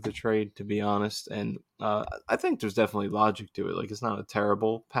value of the trade, to be honest, and I think there's definitely logic to it. Like, it's not a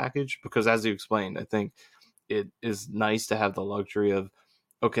terrible package because, as you explained, I think it is nice to have the luxury of,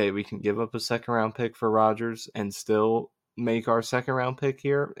 okay, we can give up a second round pick for Rodgers and still make our second round pick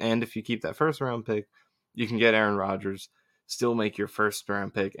here. And if you keep that first round pick, you can get Aaron Rodgers, still make your first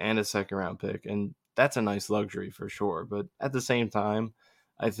round pick and a second round pick. And that's a nice luxury for sure. But at the same time,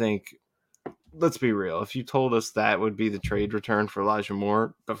 I think, let's be real. If you told us that would be the trade return for Elijah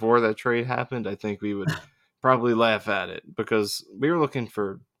Moore before that trade happened, I think we would probably laugh at it, because we were looking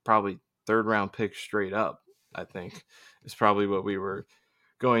for probably third round pick straight up. I think is probably what we were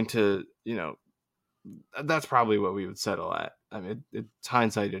going to, that's probably what we would settle at. I mean, it's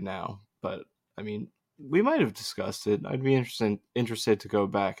hindsighted now, but I mean, we might have discussed it. I'd be interested to go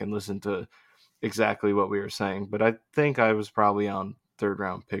back and listen to exactly what we were saying, but I think I was probably on third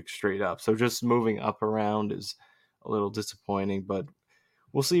round pick straight up. So just moving up around is a little disappointing, but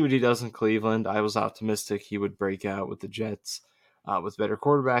we'll see what he does in Cleveland. I was optimistic he would break out with the Jets with better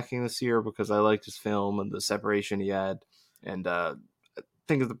quarterbacking this year, because I liked his film and the separation he had. And I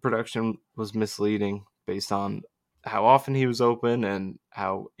think the production was misleading based on how often he was open and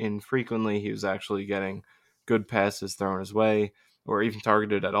how infrequently he was actually getting good passes thrown his way or even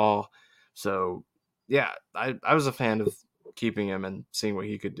targeted at all. So, yeah, I was a fan of keeping him and seeing what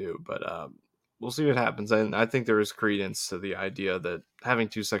he could do, but we'll see what happens. And I think there is credence to the idea that having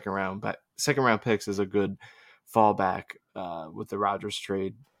two second round picks is a good fallback with the Rodgers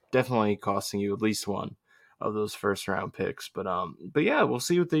trade, definitely costing you at least one of those first round picks. But yeah, we'll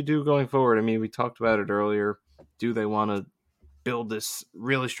see what they do going forward. I mean, we talked about it earlier. Do they want to build this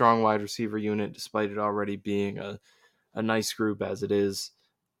really strong wide receiver unit despite it already being a nice group as it is?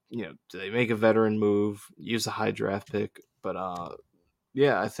 Do they make a veteran move, use a high draft pick? But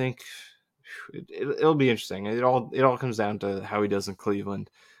yeah, I think it'll be interesting. It all comes down to how he does in Cleveland.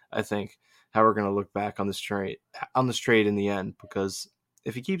 I think how we're going to look back on this trade in the end, because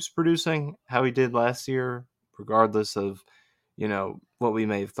if he keeps producing how he did last year, regardless of what we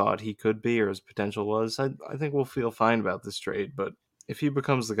may have thought he could be or his potential was, I think we'll feel fine about this trade. But if he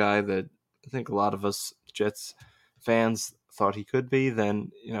becomes the guy that I think a lot of us Jets fans thought he could be,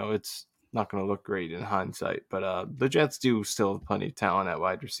 then it's not going to look great in hindsight. But the Jets do still have plenty of talent at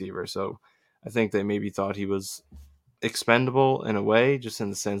wide receiver, so I think they maybe thought he was expendable in a way, just in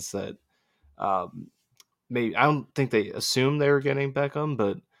the sense that maybe I don't think they assumed they were getting Beckham,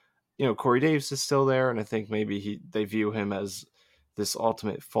 but Corey Davis is still there, and I think maybe they view him as this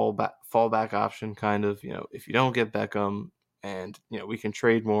ultimate fallback option, kind of. If you don't get Beckham, and we can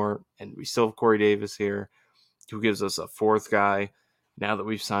trade more, and we still have Corey Davis here, who gives us a fourth guy now that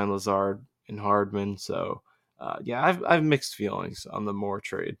we've signed Lazard and Hardman. So yeah, I've mixed feelings on the Moore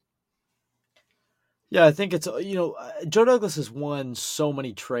trade. Yeah, I think it's Joe Douglas has won so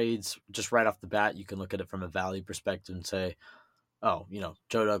many trades just right off the bat. You can look at it from a value perspective and say, oh,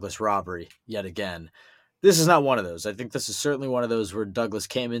 Joe Douglas robbery yet again. This is not one of those. I think this is certainly one of those where Douglas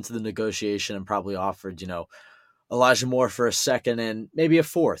came into the negotiation and probably offered, Elijah Moore for a second and maybe a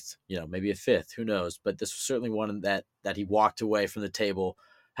fourth, maybe a fifth, who knows? But this was certainly one that he walked away from the table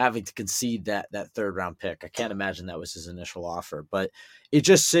having to concede that third round pick. I can't imagine that was his initial offer, but it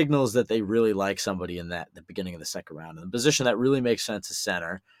just signals that they really like somebody in the beginning of the second round. And the position that really makes sense is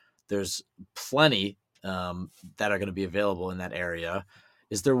center. There's plenty that are going to be available in that area.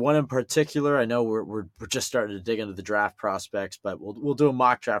 Is there one in particular? I know we're just starting to dig into the draft prospects, but we'll do a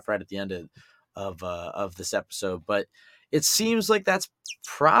mock draft right at the end of this episode. But it seems like that's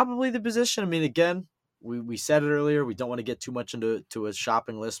probably the position. I mean, again, we said it earlier. We don't want to get too much into a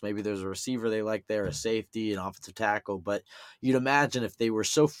shopping list. Maybe there's a receiver they like there, a safety, an offensive tackle. But you'd imagine if they were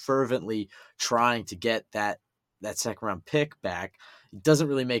so fervently trying to get that second round pick back, it doesn't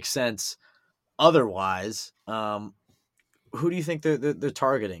really make sense otherwise. Who do you think they're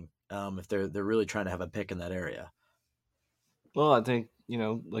targeting if they're really trying to have a pick in that area. Well, I think,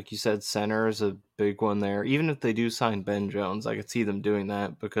 like you said, center is a big one there. Even if they do sign Ben Jones, I could see them doing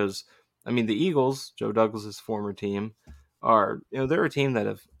that because, I mean, the Eagles, Joe Douglas's former team, they're a team that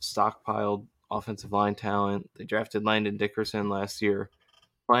have stockpiled offensive line talent. They drafted Landon Dickerson last year,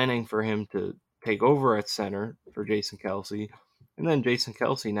 planning for him to take over at center for Jason Kelsey. And then Jason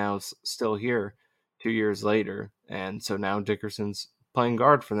Kelsey now is still here 2 years later. And so now Dickerson's playing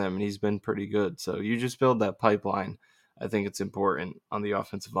guard for them, and he's been pretty good. So you just build that pipeline. I think it's important on the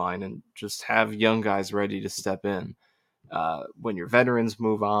offensive line and just have young guys ready to step in. When your veterans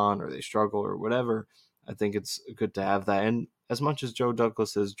move on or they struggle or whatever, I think it's good to have that. And as much as Joe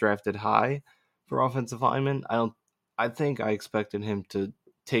Douglas has drafted high for offensive linemen, I think I expected him to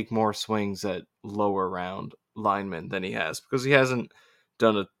take more swings at lower round linemen than he has because he hasn't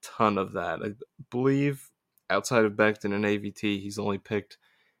done a ton of that. I believe outside of Becton and AVT, he's only picked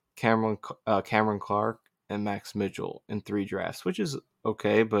Cameron Clark and Max Mitchell in 3 drafts, which is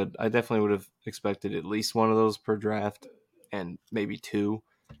okay, but I definitely would have expected at least one of those per draft and maybe 2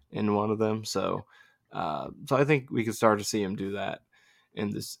 in one of them. So I think we could start to see him do that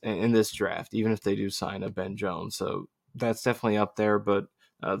in this draft, even if they do sign a Ben Jones. So that's definitely up there. But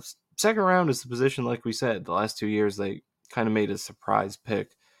second round is the position, like we said, the last 2 years they kind of made a surprise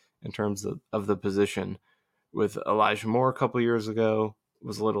pick in terms of the position. With Elijah Moore a couple years ago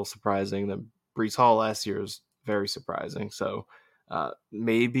was a little surprising. Then Brees Hall last year was very surprising. So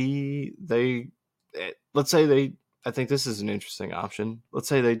maybe let's say they. I think this is an interesting option. Let's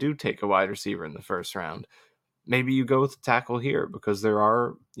say they do take a wide receiver in the first round. Maybe you go with the tackle here because there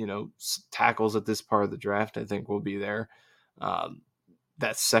are, tackles at this part of the draft. I think will be there. Um,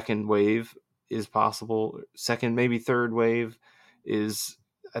 that second wave is possible. Second, maybe third wave is.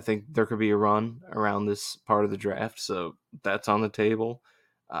 I think there could be a run around this part of the draft, so that's on the table.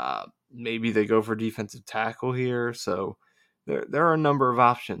 Maybe they go for defensive tackle here. So there are a number of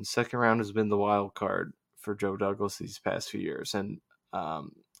options. Second round has been the wild card for Joe Douglas these past few years, and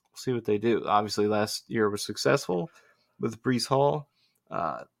we'll see what they do. Obviously, last year was successful with Brees Hall.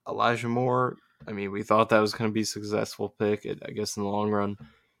 Elijah Moore, I mean, we thought that was going to be a successful pick. I guess in the long run,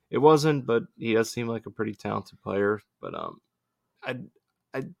 it wasn't, but he does seem like a pretty talented player. But I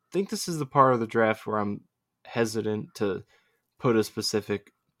I think this is the part of the draft where I'm hesitant to put a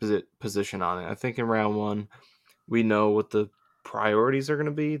specific position on it. I think in round 1 we know what the priorities are going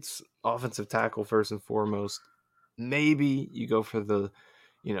to be. It's offensive tackle first and foremost. Maybe you go for the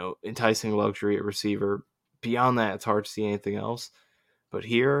enticing luxury at receiver. Beyond that, it's hard to see anything else. But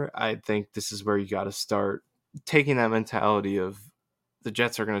here, I think this is where you got to start taking that mentality of the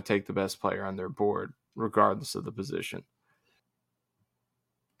Jets are going to take the best player on their board, regardless of the position.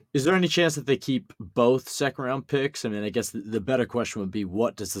 Is there any chance that they keep both second round picks? I mean, I guess the better question would be,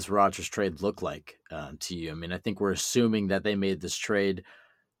 what does this Rodgers trade look like to you? I mean, I think we're assuming that they made this trade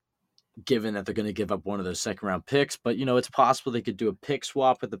given that they're going to give up one of those second round picks, but it's possible they could do a pick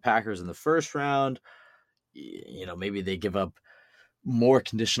swap with the Packers in the first round. Maybe they give up more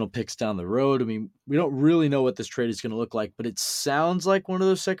conditional picks down the road. I mean, we don't really know what this trade is going to look like, but it sounds like one of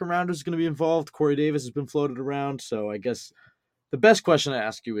those second rounders is going to be involved. Corey Davis has been floated around, so I guess the best question to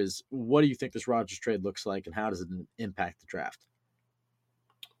ask you is, what do you think this Rodgers trade looks like, and how does it impact the draft?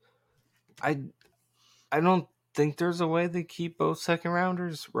 I I don't think there's a way they keep both second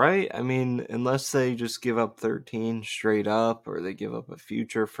rounders, right? I mean, unless they just give up 13 straight up or they give up a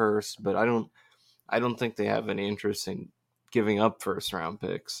future first, but I don't think they have any interest in giving up first round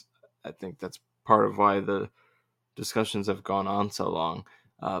picks. I think that's part of why the discussions have gone on so long.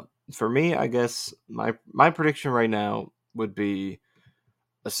 For me, I guess my prediction right now would be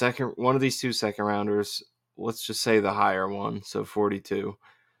one of these 2 second rounders. Let's just say the higher one, so 42.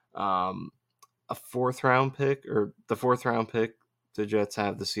 Um, a fourth round pick or the fourth round pick the Jets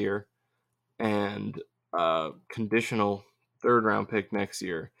have this year, and a conditional third round pick next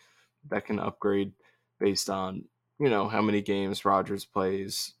year that can upgrade based on how many games Rodgers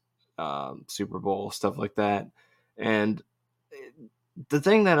plays, Super Bowl stuff like that. And the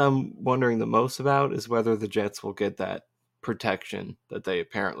thing that I'm wondering the most about is whether the Jets will get that protection that they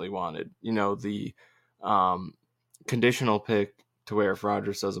apparently wanted. The um, conditional pick to where if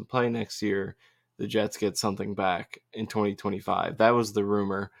Rodgers doesn't play next year, the Jets get something back in 2025. That was the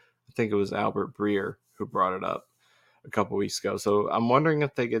rumor. I think it was Albert Breer who brought it up a couple weeks ago. So I'm wondering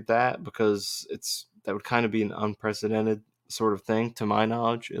if they get that because that would kind of be an unprecedented sort of thing, to my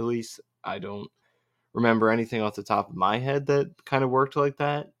knowledge, at least. I don't remember anything off the top of my head that kind of worked like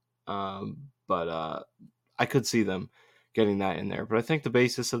that. But I could see them getting that in there. But I think the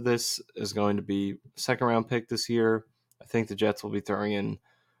basis of this is going to be second round pick this year. I think the Jets will be throwing in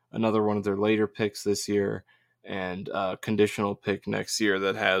another one of their later picks this year, and a conditional pick next year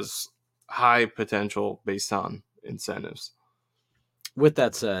that has high potential based on incentives. With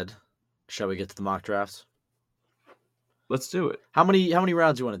that said, shall we get to the mock drafts? Let's do it. How many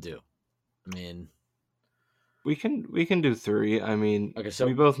rounds do you want to do? I mean, we can do 3. I mean, okay, we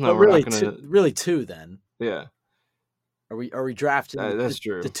so both know but we're not really gonna. two then. Yeah, Are we drafting that's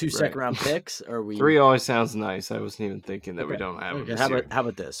true. the two Right. second round picks? Or are 3 we always sounds nice. I wasn't even thinking that we okay? don't have them Okay, this year. how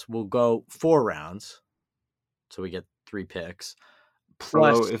about this? We'll go 4 rounds, so we get 3 picks.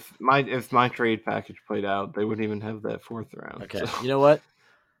 Although Plus, if my trade package played out, they wouldn't even have that 4th round. okay, So. you know what?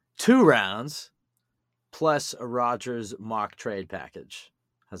 2 rounds plus a Rodgers mock trade package.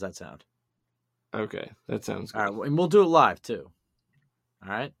 How's that sound? Okay, that sounds All good. right, and we'll do it live too. All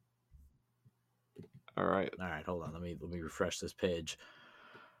right. All right. All right, hold on. Let me refresh this page.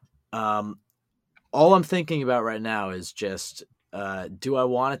 All I'm thinking about right now is just, do I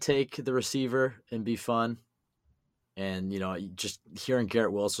want to take the receiver and be fun? And just hearing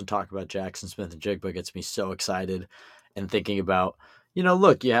Garrett Wilson talk about Jackson Smith and Jigba gets me so excited. And thinking about,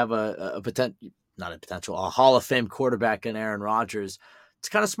 look, you have a Hall of Fame quarterback in Aaron Rodgers. It's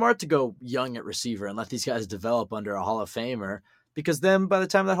kind of smart to go young at receiver and let these guys develop under a Hall of Famer, because then by the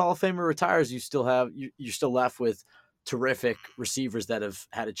time that Hall of Famer retires, you're still left with terrific receivers that have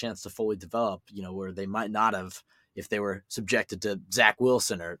had a chance to fully develop, where they might not have if they were subjected to Zach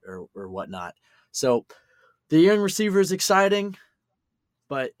Wilson or whatnot. So the young receiver is exciting,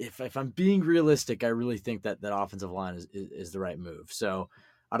 but if I'm being realistic, I really think that offensive line is the right move. So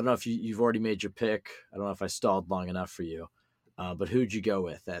I don't know if you've already made your pick. I don't know if I stalled long enough for you, but who'd you go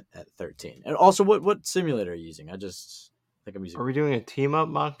with at 13? And also, what simulator are you using? I think I'm using. Are we doing a team up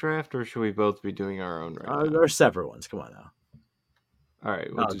mock draft, or should we both be doing our own right now? There are separate ones. Come on now. All right.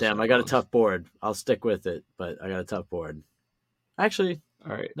 Oh damn! I got a tough board. I'll stick with it, but I got a tough board. Actually,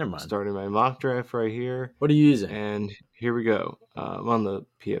 all right. Never mind. Starting my mock draft right here. What are you using? And here we go. I'm on the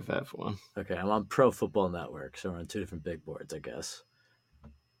PFF one. Okay, I'm on Pro Football Network, so we're on 2 different big boards, I guess.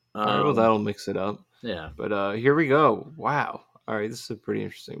 All right, well, that'll mix it up. Yeah. But here we go. Wow. All right, this is a pretty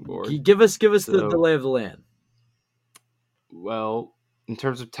interesting board. Give us the lay of the land. Well, in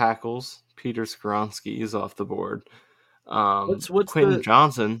terms of tackles, Peter Skoronski is off the board. What's Quentin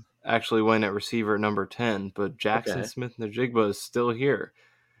Johnson actually went at receiver number 10, but Jackson Smith-Njigba is still here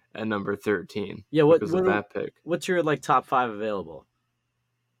at number 13. Yeah, because of that pick. What's your top 5 available?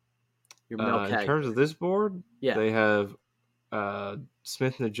 In terms of this board, yeah, they have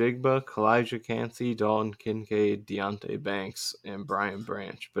Smith-Njigba, Kalijah Cansey, Dalton Kincaid, Deontay Banks, and Brian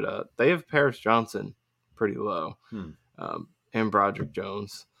Branch. But they have Paris Johnson pretty low, and Broderick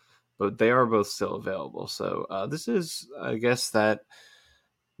Jones. But they are both still available. So this is, I guess, that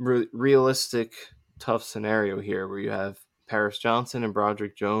realistic, tough scenario here where you have Paris Johnson and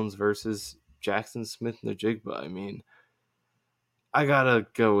Broderick Jones versus Jackson Smith-Njigba. I mean, I got to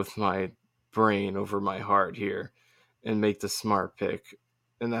go with my brain over my heart here and make the smart pick,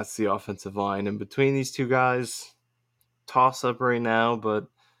 and that's the offensive line. And between these two guys, toss up right now, but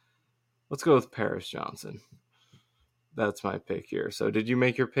let's go with Paris Johnson. That's my pick here. So did you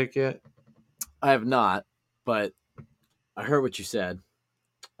make your pick yet? I have not, but I heard what you said.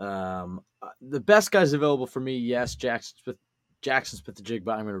 The best guys available for me, yes, Jackson Smith-Njigba,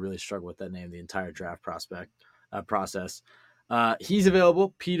 but I'm going to really struggle with that name the entire draft process. He's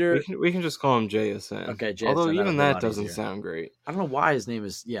available. Peter, we can just call him JSN. Okay, JSN. Although even that doesn't sound great. I don't know why his name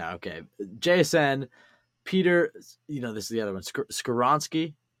is. Yeah, okay, JSN. Peter, this is the other one.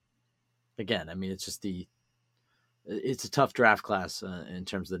 Skoronski. Again, I mean, it's a tough draft class in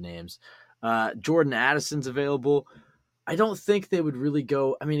terms of the names. Jordan Addison's available. I don't think they would really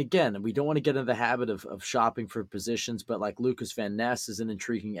go. I mean, again, we don't want to get into the habit of shopping for positions, but like Lucas Van Ness is an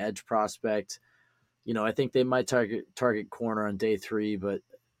intriguing edge prospect. I think they might target corner on day 3, but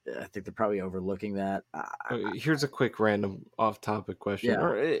I think they're probably overlooking that. Here's a quick random off-topic question. Yeah.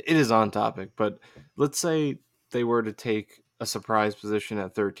 Or it is on topic, but let's say they were to take a surprise position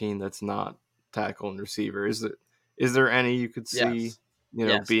at 13 that's not tackle and receiver. Is there any you could see,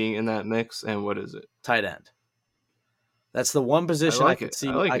 being in that mix, and what is it? Tight end. That's the one position I could see.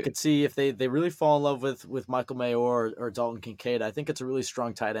 I could see if they really fall in love with Michael Mayor or Dalton Kincaid. I think it's a really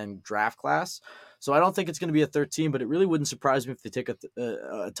strong tight end draft class. So I don't think it's going to be a 13, but it really wouldn't surprise me if they take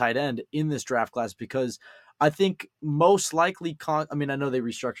a tight end in this draft class, because I think most likely I know they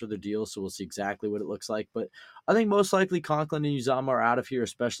restructured their deal, so we'll see exactly what it looks like, but I think most likely Conklin and Uzomah are out of here,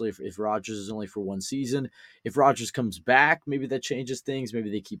 especially if Rodgers is only for one season. If Rodgers comes back, maybe that changes things.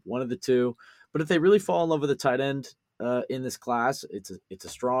 Maybe they keep one of the two. But if they really fall in love with a tight end in this class, it's a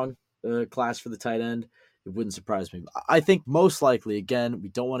strong class for the tight end. It wouldn't surprise me. I think most likely, again, we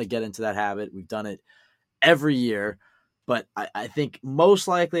don't want to get into that habit. We've done it every year, but I think most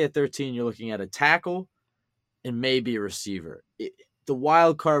likely at 13, you're looking at a tackle and maybe a receiver. The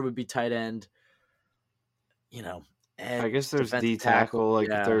wild card would be tight end, you know, I and guess there's defensive D tackle. tackle, like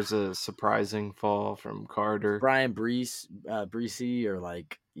if Yeah, there's a surprising fall from Carter. Brian Breesy, or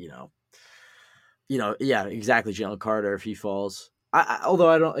yeah, exactly. Jalen Carter if he falls. Although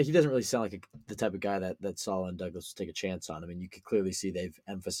I don't, he doesn't really sound like the type of guy that Saleh and Douglas would take a chance on. I mean, you could clearly see they've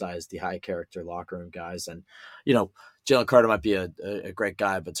emphasized the high character locker room guys, and Jalen Carter might be a great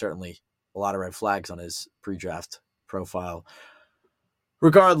guy, but certainly a lot of red flags on his pre-draft profile.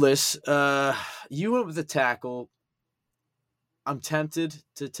 Regardless, you went with the tackle. I'm tempted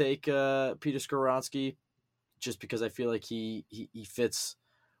to take Peter Skoronski just because I feel like he fits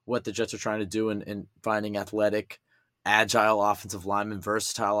what the Jets are trying to do in finding athletic, agile offensive linemen,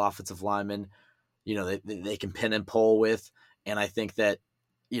 versatile offensive linemen. They can pin and pull with, and I think that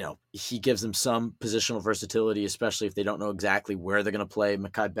he gives them some positional versatility, especially if they don't know exactly where they're going to play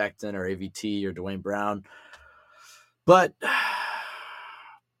Mekhi Becton or AVT or Dwayne Brown. But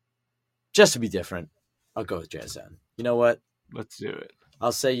just to be different, I'll go with JSN. You know what? Let's do it.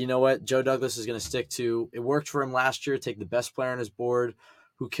 I'll say, you know what? Joe Douglas is going to stick to it. Worked for him last year. Take the best player on his board.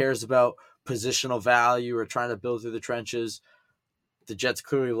 Who cares about positional value or trying to build through the trenches? The Jets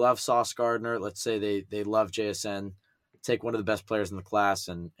clearly love Sauce Gardner. Let's say they love JSN. Take one of the best players in the class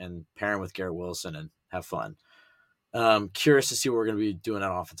and pair him with Garrett Wilson and have fun. Curious to see what we're going to be doing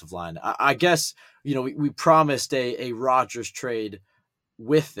on offensive line. I guess, we promised a Rodgers trade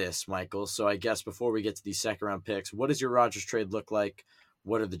with this, Michael. So I guess before we get to these second round picks, what does your Rodgers trade look like?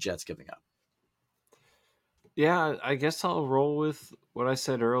 What are the Jets giving up? Yeah, I guess I'll roll with what I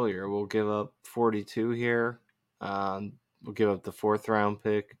said earlier. We'll give up 42 here. We'll give up the 4th round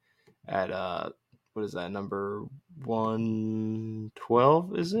pick at what is that, number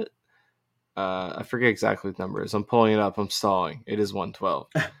 112? Is it? I forget exactly what the number is. I'm pulling it up. I'm stalling. It is 112.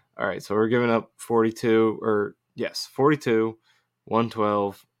 All right, so we're giving up 42, 42,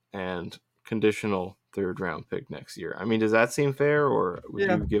 112, and conditional 3rd round pick next year. I mean, does that seem fair, or would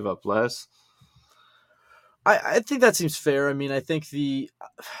Yeah. you give up less? I think that seems fair. I mean, I don't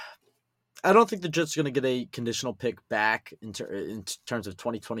think the Jets are going to get a conditional pick back in terms of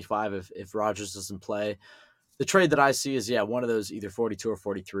 2025 if Rodgers doesn't play. The trade that I see is, one of those, either 42 or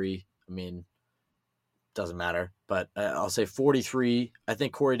 43. I mean, doesn't matter, but I'll say 43. I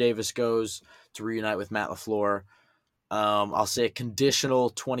think Corey Davis goes to reunite with Matt LaFleur. I'll say a conditional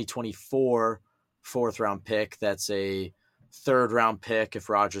 2024 4th round pick. That's a 3rd round pick if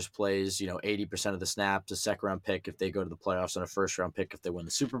Rodgers plays, 80% of the snaps, a 2nd round pick if they go to the playoffs, and a 1st round pick if they win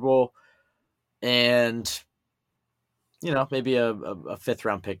the Super Bowl. And, maybe a 5th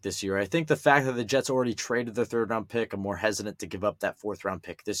round pick this year. I think the fact that the Jets already traded their 3rd round pick, I'm more hesitant to give up that 4th round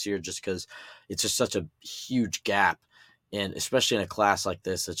pick this year just because it's just such a huge gap. And especially in a class like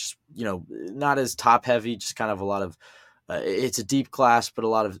this, it's just, not as top heavy, just kind of a lot of, it's a deep class, but a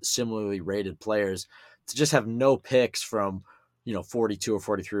lot of similarly rated players. To just have no picks from, 42 or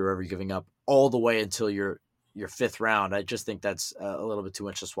 43, wherever you're giving up, all the way until your 5th round. I just think that's a little bit too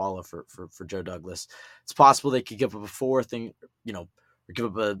much to swallow for Joe Douglas. It's possible they could give up a 4th and, or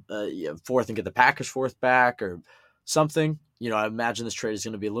give up a 4th and get the Packers 4th back or something. I imagine this trade is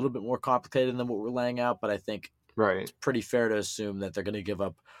going to be a little bit more complicated than what we're laying out, but I think Right. it's pretty fair to assume that they're going to give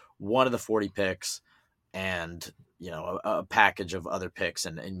up one of the 40 picks and, a package of other picks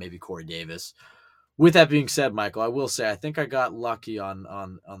and maybe Corey Davis. With that being said, Michael, I will say I think I got lucky on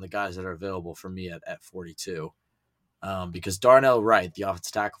the guys that are available for me at 42, because Darnell Wright, the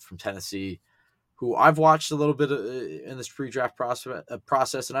offensive tackle from Tennessee, who I've watched a little bit in this pre-draft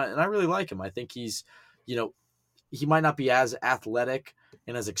process, and I really like him. I think he's, he might not be as athletic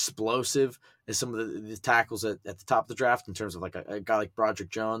and as explosive as some of the tackles at the top of the draft in terms of like a guy like Broderick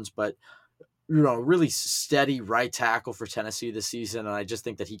Jones, but really steady right tackle for Tennessee this season, and I just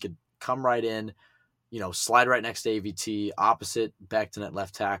think that he could come right in, slide right next to AVT, opposite Becton at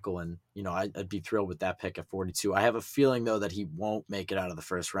left tackle. And, I'd be thrilled with that pick at 42. I have a feeling, though, that he won't make it out of the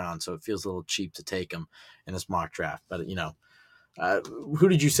 1st round, so it feels a little cheap to take him in this mock draft. But, who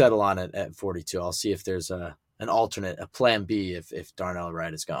did you settle on at 42? I'll see if there's an alternate, a plan B if Darnell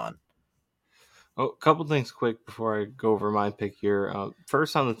Wright is gone. Oh, a couple things quick before I go over my pick here.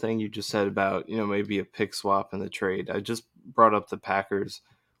 First, on the thing you just said about, maybe a pick swap in the trade. I just brought up the Packers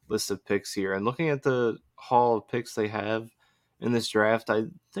list of picks here, and looking at the haul of picks they have in this draft, I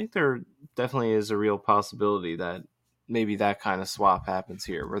think there definitely is a real possibility that maybe that kind of swap happens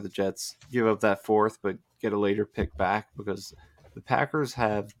here, where the Jets give up that 4th but get a later pick back, because the Packers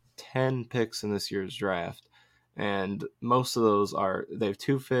have 10 picks in this year's draft, and most of those they have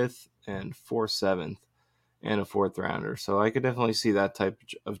 2 fifth and 4 seventh and a 4th rounder. So I could definitely see that type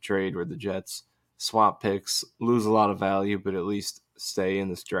of trade where the Jets swap picks, lose a lot of value, but at least stay in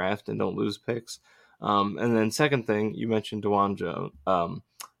this draft and don't lose picks. And then second thing, you mentioned Dewan Jones.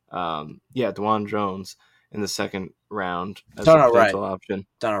 Dewan Jones in the second round as a Darnell Wright. potential option.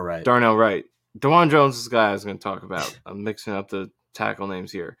 Darnell Wright. Darnell Wright. Dewan Jones is the guy I was going to talk about. I'm mixing up the tackle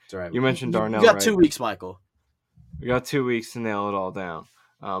names here. It's all right. You mentioned Darnell Wright. You got Wright. 2 weeks, Michael. We got 2 weeks to nail it all down.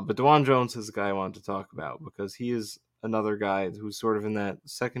 But Dewan Jones is the guy I wanted to talk about because he is another guy who's sort of in that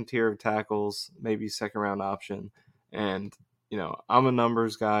second tier of tackles, maybe second round option. And, I'm a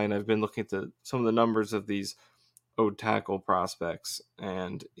numbers guy, and I've been looking at some of the numbers of these old tackle prospects.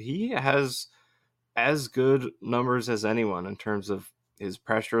 And he has as good numbers as anyone in terms of his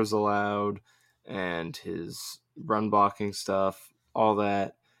pressures allowed and his run blocking stuff, all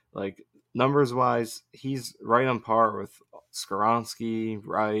that. Like, numbers wise, he's right on par with Skoronski,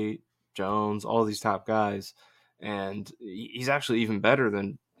 Wright, Jones, all these top guys. And he's actually even better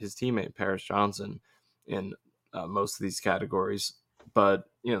than his teammate Paris Johnson in most of these categories. But,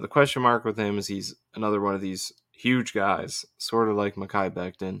 the question mark with him is he's another one of these huge guys, sort of like Mekhi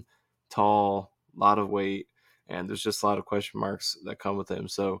Becton, tall, a lot of weight, and there's just a lot of question marks that come with him.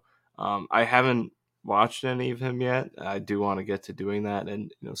 So I haven't watched any of him yet. I do want to get to doing that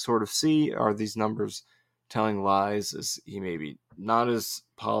and sort of see, are these numbers telling lies? Is he maybe not as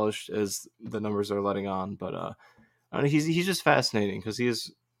polished as the numbers are letting on? But he's just fascinating because he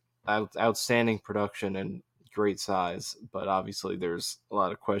has outstanding production and great size, but obviously there's a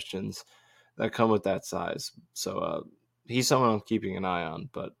lot of questions that come with that size. So he's someone I'm keeping an eye on,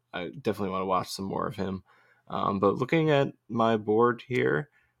 but I definitely want to watch some more of him. But looking at my board here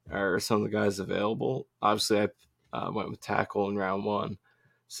are some of the guys available. Obviously, I went with tackle in round 1.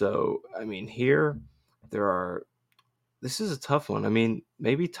 So, here this is a tough one.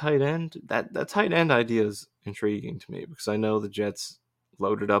 Maybe tight end. That tight end idea is intriguing to me because I know the Jets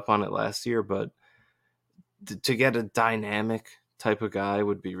loaded up on it last year, but to get a dynamic type of guy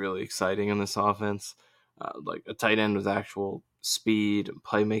would be really exciting in this offense. Like a tight end with actual speed and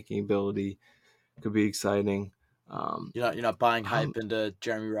playmaking ability could be exciting. You're not buying hype into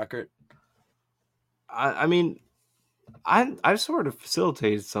Jeremy Ruckert? I've sort of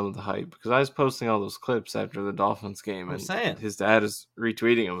facilitated some of the hype because I was posting all those clips after the Dolphins game, and his dad is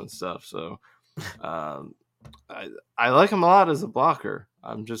retweeting them and stuff. So I like him a lot as a blocker.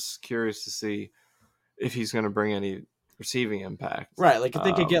 I'm just curious to see if he's going to bring any receiving impact. Right, like if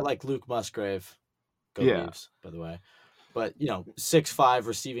they could get like Luke Musgrave, Leaves, by the way. But 6'5"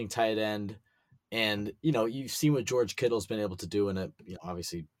 receiving tight end, and you've seen what George Kittle's been able to do in a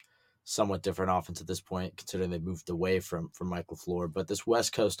obviously somewhat different offense at this point, considering they moved away from Mike LaFleur. But this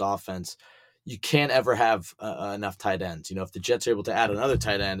West Coast offense, you can't ever have enough tight ends. If the Jets are able to add another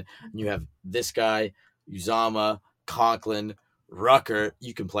tight end, and you have this guy, Uzama, Conklin, Ruckert,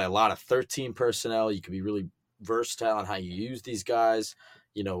 you can play a lot of 13 personnel. You can be really versatile on how you use these guys.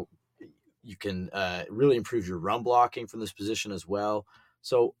 You can really improve your run blocking from this position as well.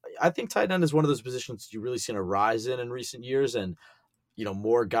 So I think tight end is one of those positions you've really seen a rise in recent years. And,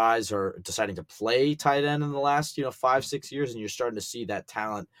 more guys are deciding to play tight end in the last, 5-6 years, and you're starting to see that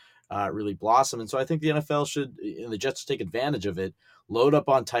talent really blossom. And so I think the NFL should, and the Jets take advantage of it, load up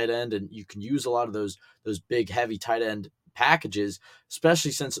on tight end, and you can use a lot of those big, heavy tight end packages,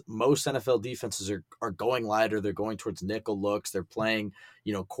 especially since most NFL defenses are going lighter. They're going towards nickel looks. They're playing,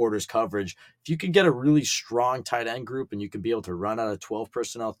 quarters coverage. If you can get a really strong tight end group and you can be able to run out of 12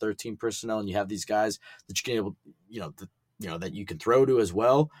 personnel, 13 personnel, and you have these guys that you can able, that you can throw to as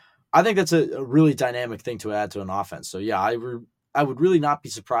well, I think that's a really dynamic thing to add to an offense. So yeah, I would really not be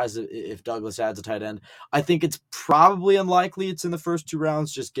surprised if Douglas adds a tight end. I think it's probably unlikely it's in the first 2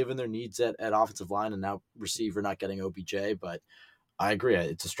 rounds, just given their needs at offensive line and now receiver not getting OBJ. But I agree.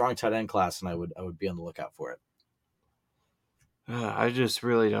 It's a strong tight end class, and I would be on the lookout for it. I just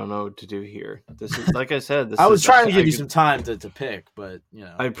really don't know what to do here. This is, like I said, I was trying to give you some time to pick, but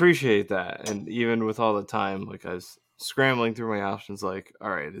I appreciate that. And even with all the time, like I was scrambling through my options, like, all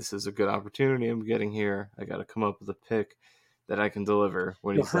right, this is a good opportunity I'm getting here. I got to come up with a pick that I can deliver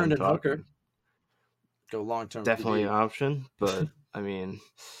when he's done talking. Hooker. Go long-term. Definitely an option, but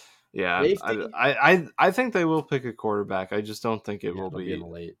yeah, I think they will pick a quarterback. I just don't think it will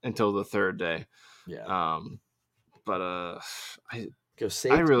be until the 3rd day. Yeah. But I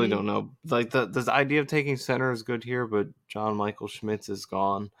really don't know. Like the idea of taking center is good here, but John Michael Schmitz is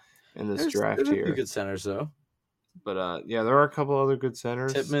gone in this draft here. There's good centers though. But there are a couple other good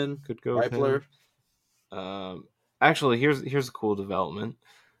centers. Tippmann could go Reipler. Actually, here's a cool development.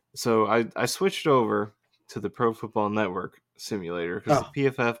 So I switched over to the Pro Football Network simulator because the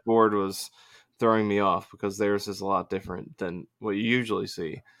Oh, PFF board was throwing me off because theirs is a lot different than what you usually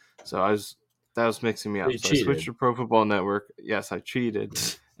see. So that was mixing me so up. you So I switched cheated. to Pro Football Network. Yes, I cheated,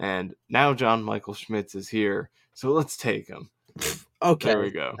 and now John Michael Schmitz is here. So let's take him. Okay. There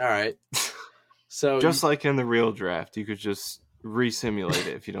we go. All right. So Just like in the real draft, you could just re-simulate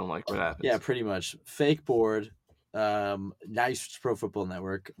it if you don't like what yeah, happens. pretty much fake board. Now you switch to Pro Football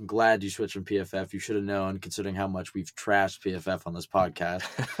Network. I'm glad you switched from PFF. You should have known, considering how much we've trashed PFF on this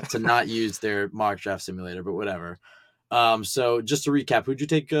podcast, to not use their mock draft simulator. But whatever. So just to recap, who'd you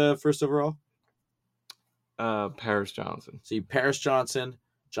take first overall? Paris Johnson. So you Paris Johnson,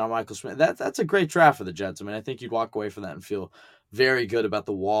 John Michael Smith. That's a great draft for the Jets. I mean, I think you'd walk away from that and feel very good about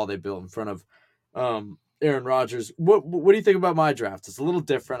the wall they built in front of Aaron Rodgers. What do you think about my draft? It's a little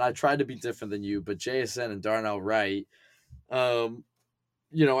different. I tried to be different than you, but JSN and Darnell Wright. Um,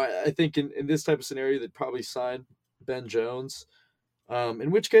 I think in this type of scenario, they'd probably sign Ben Jones.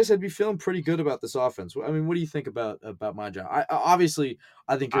 In which case, I'd be feeling pretty good about this offense. I mean, what do you think about my draft? Obviously,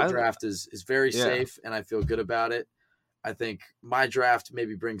 I think your I draft is very yeah. safe, and I feel good about it. I think my draft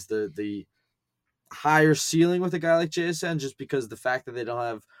maybe brings the higher ceiling with a guy like JSN just because the fact that they don't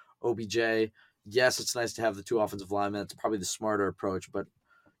have OBJ. Yes, it's nice to have the two offensive linemen. It's probably the smarter approach, but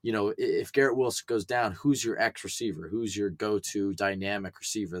if Garrett Wilson goes down, who's your X receiver? Who's your go-to dynamic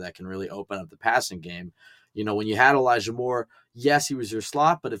receiver that can really open up the passing game? When you had Elijah Moore, yes, he was your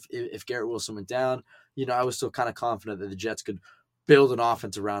slot, but if Garrett Wilson went down, I was still kind of confident that the Jets could build an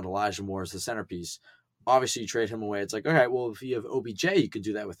offense around Elijah Moore as the centerpiece. Obviously, you trade him away. It's like, all right, well, if you have OBJ, you could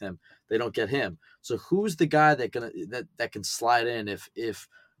do that with him. They don't get him. So who's the guy that can slide in if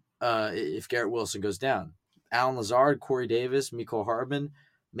Garrett Wilson goes down? Alan Lazard, Corey Davis, Miko Hardman,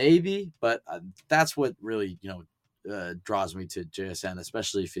 maybe, but that's what really draws me to JSN,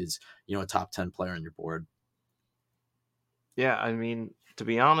 especially if he's a top 10 player on your board. Yeah, I mean, to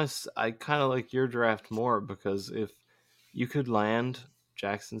be honest, I kind of like your draft more because if you could land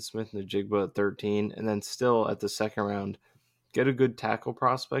Jackson Smith and the Jigba at 13 and then still at the second round get a good tackle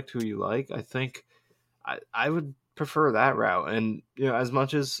prospect who you like, I think I would prefer that route. And, as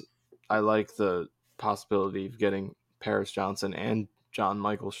much as I like the possibility of getting Paris Johnson and John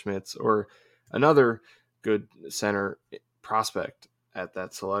Michael Schmitz or another good center prospect at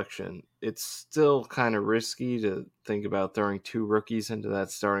that selection, it's still kind of risky to think about throwing two rookies into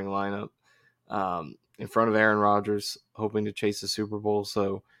that starting lineup in front of Aaron Rodgers, hoping to chase the Super Bowl.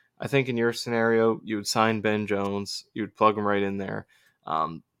 So I think in your scenario, you would sign Ben Jones, you would plug him right in there.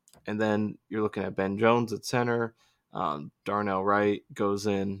 And then you're looking at Ben Jones at center. Darnell Wright goes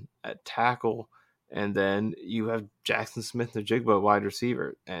in at tackle. And then you have Jackson Smith and Jigba wide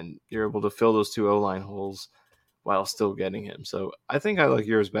receiver. And you're able to fill those two O-line holes while still getting him. So I think I like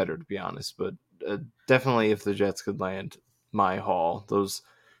yours better, to be honest. But definitely if the Jets could land my haul, those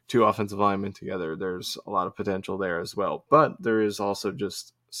two offensive linemen together, there's a lot of potential there as well. But there is also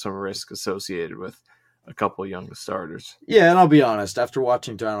just some risk associated with a couple young starters. Yeah, and I'll be honest, after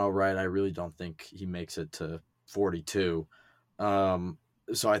watching Darnell Wright, I really don't think he makes it to 42. Um,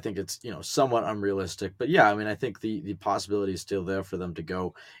 so I think it's somewhat unrealistic. But yeah, I mean, I think the possibility is still there for them to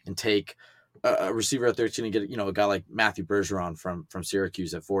go and take a receiver at 13 and get a guy like Matthew Bergeron from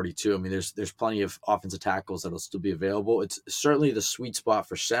Syracuse at 42. I mean, there's plenty of offensive tackles that'll still be available. It's certainly the sweet spot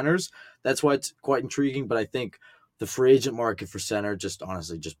for centers. That's why it's quite intriguing. But I think the free agent market for center, just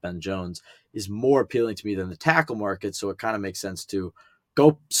honestly, just Ben Jones, is more appealing to me than the tackle market. So it kind of makes sense to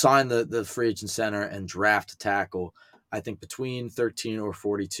go sign the free agent center and draft a tackle. I think between 13 or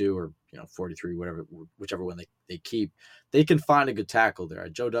 42 or 43, whichever one they keep, they can find a good tackle there.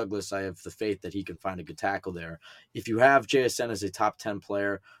 Joe Douglas, I have the faith that he can find a good tackle there. If you have JSN as a top 10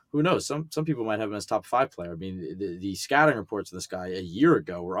 player, who knows? Some people might have him as top 5 player. I mean, the scouting reports of this guy a year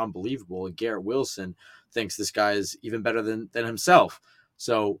ago were unbelievable, and Garrett Wilson thinks this guy is even better than himself.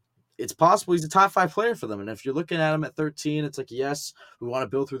 So it's possible he's a top 5 player for them. And if you're looking at him at 13, it's like, yes, we want to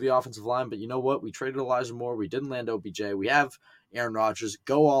build through the offensive line, but you know what? We traded Elijah Moore. We didn't land OBJ. We have Aaron Rodgers.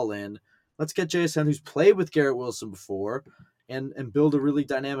 Go all in. Let's get JSN, who's played with Garrett Wilson before, and build a really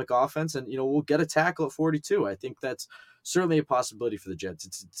dynamic offense. And, we'll get a tackle at 42. I think that's certainly a possibility for the Jets.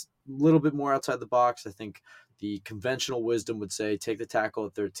 It's a little bit more outside the box. I think the conventional wisdom would say take the tackle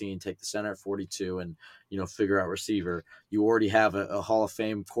at 13, take the center at 42, and, figure out receiver. You already have a Hall of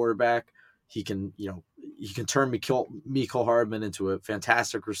Fame quarterback. He can turn Miko Hardman into a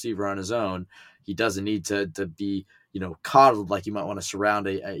fantastic receiver on his own. He doesn't need to be, coddled like you might want to surround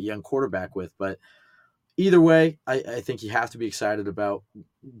a young quarterback with. But either way, I think you have to be excited about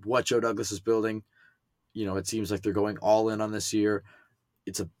what Joe Douglas is building. It seems like they're going all in on this year.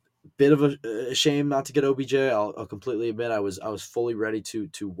 It's Bit of a shame not to get OBJ. I'll completely admit I was fully ready to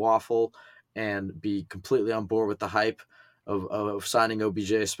waffle and be completely on board with the hype of signing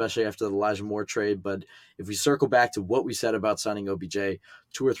OBJ, especially after the Elijah Moore trade. But if we circle back to what we said about signing OBJ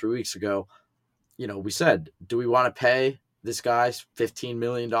 2 or 3 weeks ago, we said, do we want to pay this guy $15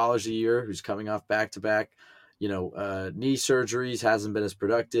 million a year who's coming off back to back, knee surgeries, hasn't been as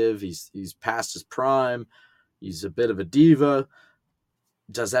productive. He's past his prime. He's a bit of a diva.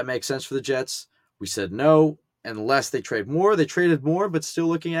 Does that make sense for the Jets? We said no, unless they trade more. They traded more, but still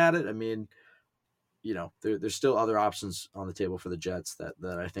looking at it, I mean, there's still other options on the table for the Jets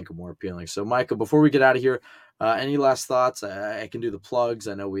that I think are more appealing. So, Michael, before we get out of here, any last thoughts? I can do the plugs.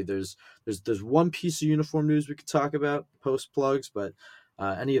 I know there's one piece of uniform news we could talk about post plugs, but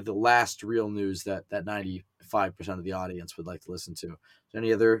any of the last real news that 95% of the audience would like to listen to.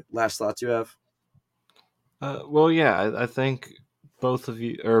 Any other last thoughts you have? Well, yeah, I think both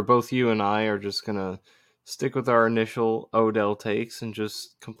you and I are just gonna stick with our initial Odell takes and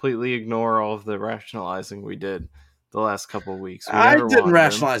just completely ignore all of the rationalizing we did the last couple of weeks. We I never didn't wanted him.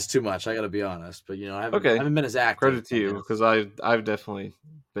 rationalize too much. I got to be honest, but I haven't Okay, haven't been as active. credit to But you because I've definitely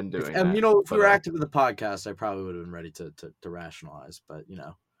been if doing and that. if we But were active in the podcast, I probably would have been ready to rationalize. But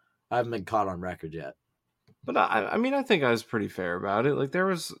I haven't been caught on record yet. I mean, I think I was pretty fair about it. Like there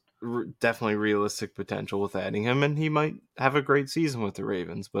was definitely realistic potential with adding him, and he might have a great season with the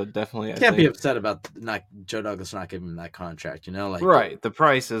Ravens. But definitely, I Can't be think upset about not Joe Douglas not giving him that contract. Like right. The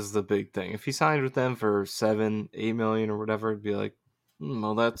price is the big thing. If he signed with them for 7, 8 million or whatever, it'd be like,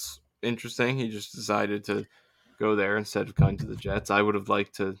 well, that's interesting. He just decided to go there instead of going to the Jets. I would have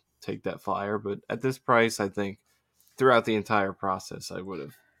liked to take that flyer, but at this price, I think throughout the entire process, I would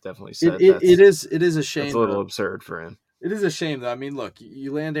have definitely it, said it, it is a that's a shame little though. absurd for him. It is a shame though. I mean, look,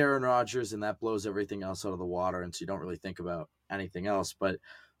 you land Aaron Rodgers and that blows everything else out of the water, and so you don't really think about anything else. But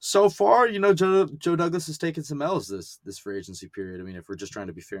so far, Joe Douglas has taken some L's this free agency period. I mean, if we're just trying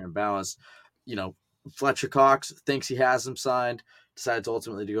to be fair and balanced, you know, Fletcher Cox thinks he has him signed, decides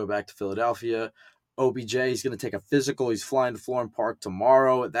ultimately to go back to Philadelphia. OBJ is going to take a physical. He's flying to Florham Park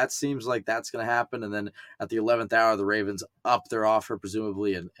tomorrow. That seems like that's going to happen. And then at the 11th hour, the Ravens up their offer,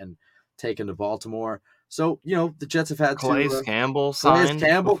 presumably, and take him to Baltimore. So, the Jets have had Calais to Campbell Calais signed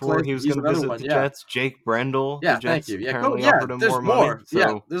Campbell. before he was He's going to another visit one. the Yeah. Jets. Jake Brendel, the Yeah. Thank Jets you. Yeah. Go. apparently Yeah. offered him There's more money. more. Yeah.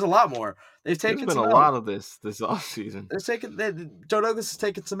 So There's a lot more. They've there's taken been a some lot L's. of this offseason. Joe Douglas has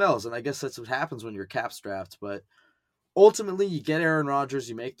taken some L's, and I guess that's what happens when you're cap strapped. But ultimately, you get Aaron Rodgers,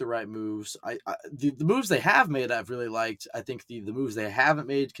 you make the right moves. The moves they have made, I've really liked. I think the moves they haven't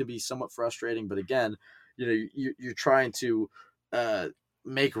made can be somewhat frustrating. But again, you're trying to uh,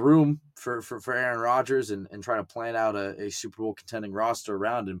 make room for Aaron Rodgers and try to plan out a Super Bowl contending roster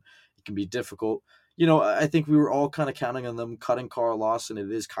around him. It can be difficult. I think we were all kind of counting on them cutting Carl Lawson.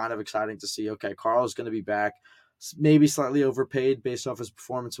 It is kind of exciting to see, okay, Carl's going to be back, maybe slightly overpaid based off his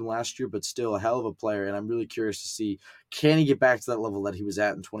performance from last year, but still a hell of a player. And I'm really curious to see, can he get back to that level that he was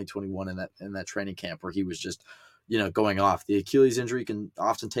at in 2021 in that training camp where he was just, going off. The Achilles injury can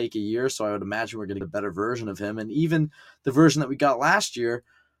often take a year, so I would imagine we're going to get a better version of him. And even the version that we got last year,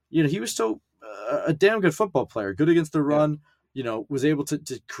 he was still a damn good football player, good against the Yeah. run. Was able to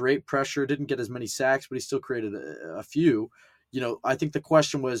create pressure, didn't get as many sacks, but he still created a few. I think the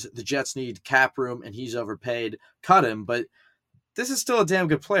question was the Jets need cap room and he's overpaid, cut him. But this is still a damn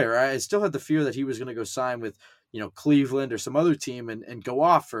good player. I still had the fear that he was going to go sign with, Cleveland or some other team and go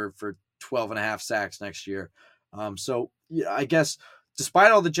off for 12 and a half sacks next year. So yeah, I guess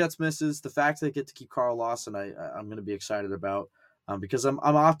despite all the Jets misses, the fact that they get to keep Carl Lawson, I'm going to be excited about because I'm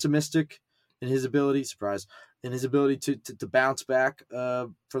optimistic in his ability. Surprise. In his ability to bounce back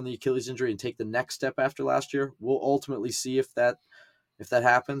from the Achilles injury and take the next step after last year. We'll ultimately see if that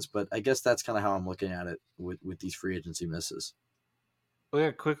happens, but I guess that's kind of how I'm looking at it with these free agency misses. Well,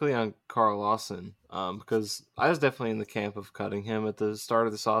 yeah, quickly on Carl Lawson, because I was definitely in the camp of cutting him at the start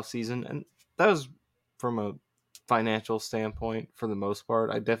of this offseason, and that was from a financial standpoint for the most part.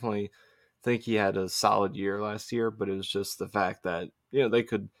 I definitely think he had a solid year last year, but it was just the fact that, they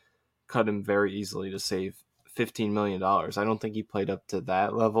could cut him very easily to save $15 million. I don't think he played up to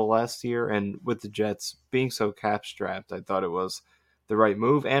that level last year, and with the Jets being so cap strapped, I thought it was the right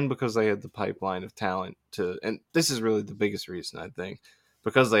move, and because they had the pipeline of talent to, and this is really the biggest reason I think,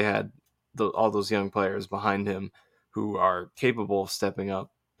 because they had all those young players behind him who are capable of stepping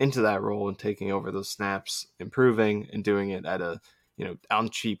up into that role and taking over those snaps, improving and doing it at on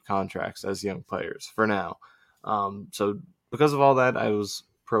cheap contracts as young players for now. So because of all that, I was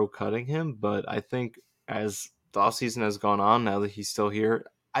pro cutting him, but I think as the offseason has gone on, now that he's still here,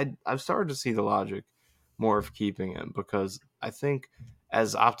 I've started to see the logic more of keeping him because I think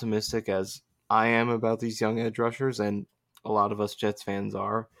as optimistic as I am about these young edge rushers, and a lot of us Jets fans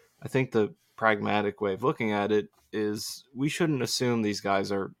are, I think the pragmatic way of looking at it is we shouldn't assume these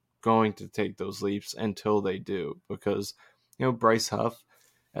guys are going to take those leaps until they do, because Bryce Huff,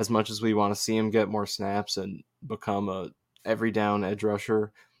 as much as we want to see him get more snaps and become a every down edge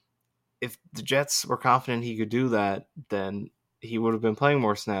rusher, if the Jets were confident he could do that, then he would have been playing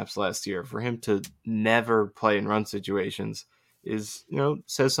more snaps last year. For him to never play in run situations is,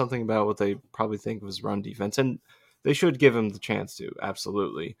 says something about what they probably think of his run defense, and they should give him the chance to,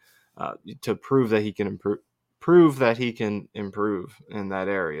 absolutely, to prove that he can improve in that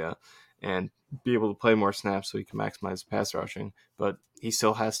area and be able to play more snaps so he can maximize pass rushing. But he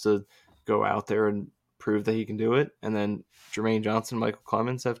still has to go out there and prove that he can do it. And then Jermaine Johnson, Michael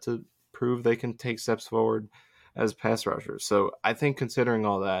Clemens have to prove they can take steps forward as pass rushers. So I think considering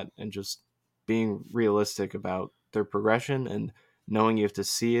all that and just being realistic about their progression and knowing you have to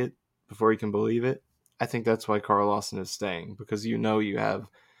see it before you can believe it, I think that's why Carl Lawson is staying, because you have,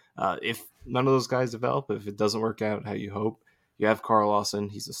 if none of those guys develop, if it doesn't work out how you hope, you have Carl Lawson.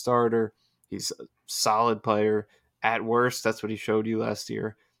 He's a starter. He's a solid player. At worst, that's what he showed you last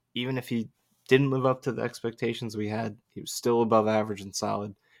year. Even if he didn't live up to the expectations we had, he was still above average and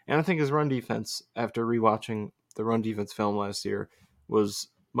solid. And I think his run defense, after rewatching the run defense film last year, was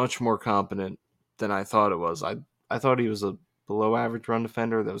much more competent than I thought it was. I thought he was a below average run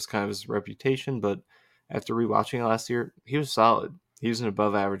defender. That was kind of his reputation, but after rewatching it last year, he was solid. He was an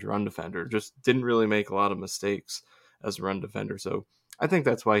above average run defender, just didn't really make a lot of mistakes as a run defender. So I think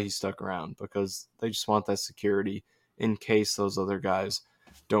that's why he stuck around, because they just want that security in case those other guys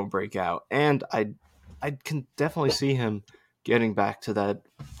don't break out. And I can definitely see him getting back to that,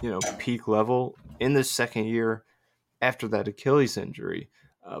 peak level in this second year after that Achilles injury,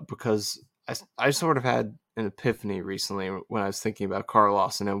 because I sort of had an epiphany recently when I was thinking about Carl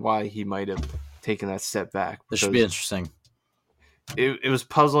Lawson and why he might have taken that step back. This should be interesting. It was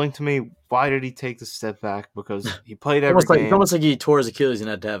puzzling to me. Why did he take the step back? Because he played every game. It's almost like he tore his Achilles and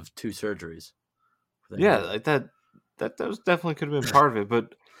had to have 2 surgeries. Yeah, like that was definitely could have been part of it.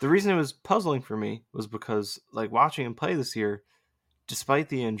 But the reason it was puzzling for me was because, like, watching him play this year, despite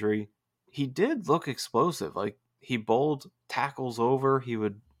the injury, he did look explosive. Like, he bowled tackles over. He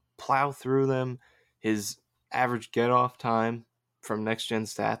would plow through them. His average get-off time from Next Gen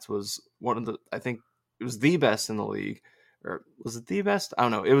Stats was I think it was the best in the league. Or was it the best? I don't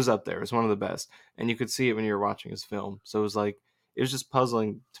know. It was up there. It was one of the best. And you could see it when you were watching his film. So it was just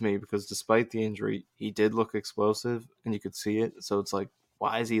puzzling to me, because despite the injury, he did look explosive and you could see it. So it's like,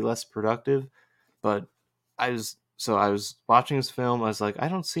 why is he less productive? But I was watching his film. I was like, I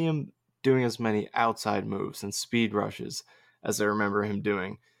don't see him doing as many outside moves and speed rushes as I remember him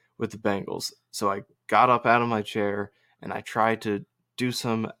doing with the Bengals. So I got up out of my chair and I tried to do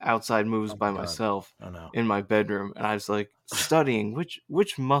some outside moves by myself in my bedroom, and I was like studying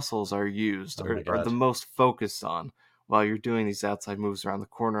which muscles are used or are the most focused on while you're doing these outside moves around the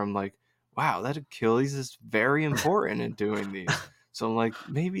corner. I'm like, wow, that Achilles is very important in doing these. So I'm like,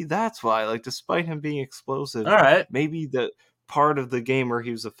 maybe that's why, like, despite him being explosive, all right, maybe the part of the game where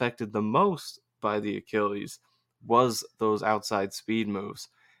he was affected the most by the Achilles was those outside speed moves.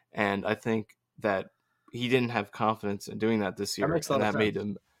 And I think that he didn't have confidence in doing that this year, and that made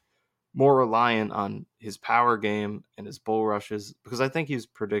him more reliant on his power game and his bull rushes, because I think he's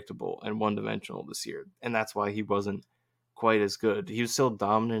predictable and one-dimensional this year, and that's why he wasn't quite as good. He was still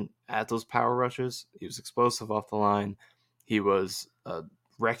dominant at those power rushes. He was explosive off the line. He was a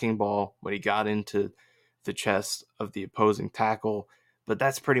wrecking ball when he got into the chest of the opposing tackle, but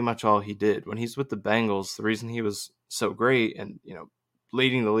that's pretty much all he did. When he's with the Bengals, the reason he was so great and,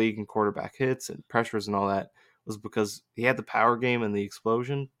 leading the league in quarterback hits and pressures and all that was because he had the power game and the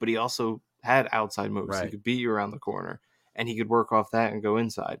explosion, but he also had outside moves. Right. He could beat you around the corner, and he could work off that and go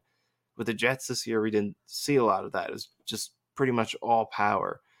inside. With the Jets this year, we didn't see a lot of that. It was just pretty much all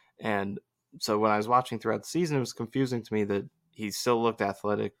power. And so when I was watching throughout the season, it was confusing to me that he still looked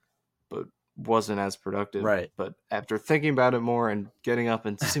athletic, but wasn't as productive. Right. But after thinking about it more and getting up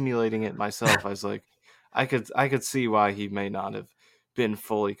and simulating it myself, I was like, I could see why he may not have been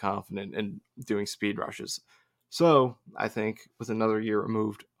fully confident in doing speed rushes. So I think with another year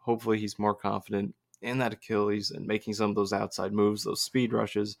removed, hopefully he's more confident in that Achilles and making some of those outside moves, those speed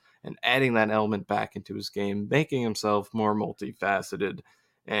rushes, and adding that element back into his game, making himself more multifaceted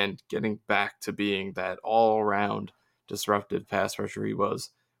and getting back to being that all-around disruptive pass rusher he was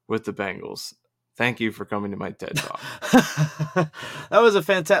with the Bengals. Thank you for coming to my TED Talk. That was a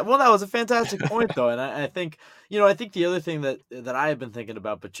fantastic point though. And I think, I think the other thing that I have been thinking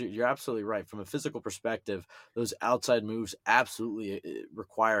about, but you're absolutely right. From a physical perspective, those outside moves absolutely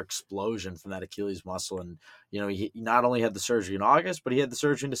require explosion from that Achilles muscle. And, he not only had the surgery in August, but he had the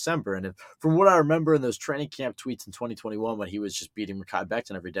surgery in December. And from what I remember in those training camp tweets in 2021, when he was just beating Mekhi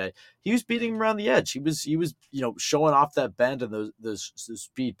Becton every day, he was beating him around the edge. He was, showing off that bend and those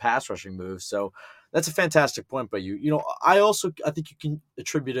speed pass rushing moves. So, that's a fantastic point by you. I think you can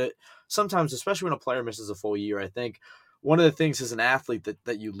attribute it sometimes, especially when a player misses a full year. I think one of the things as an athlete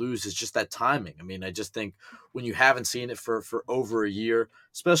that you lose is just that timing. I mean, I just think when you haven't seen it for over a year,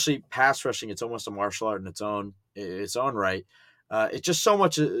 especially pass rushing, it's almost a martial art in its own right. It's just so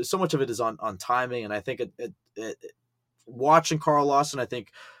much of it is on timing, and I think watching Carl Lawson, I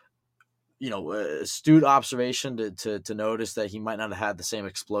think astute observation to notice that he might not have had the same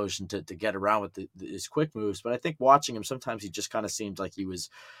explosion to get around with his quick moves. But I think watching him, sometimes he just kind of seemed like he was,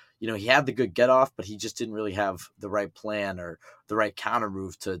 he had the good get off, but he just didn't really have the right plan or the right counter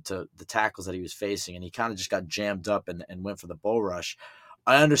move to the tackles that he was facing. And he kind of just got jammed up and went for the bull rush.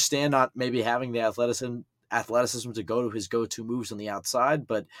 I understand not maybe having the athleticism to go to his go-to moves on the outside,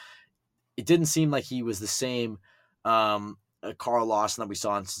 but it didn't seem like he was the same Carl Lawson that we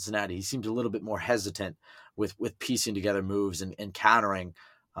saw in Cincinnati. He seemed a little bit more hesitant with piecing together moves and countering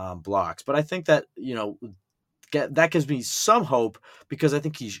blocks. But I think that, that gives me some hope, because I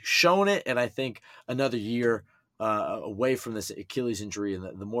think he's shown it. And I think another year away from this Achilles injury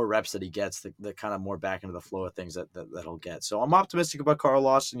and the more reps that he gets, the kind of more back into the flow of things that he'll get. So I'm optimistic about Carl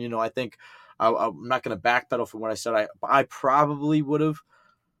Lawson. I think I'm not going to backpedal from what I said. I probably would have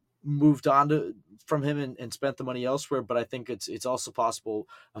moved on from him and spent the money elsewhere. But I think it's also possible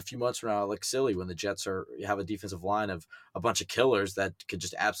a few months from now, like silly, when the Jets have a defensive line of a bunch of killers that could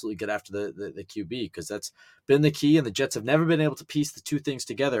just absolutely get after the QB, because that's been the key. And the Jets have never been able to piece the two things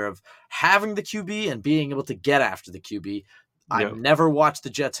together of having the QB and being able to get after the QB. I've never watched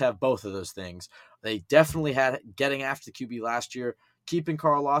the Jets have both of those things. They definitely had getting after the QB last year, keeping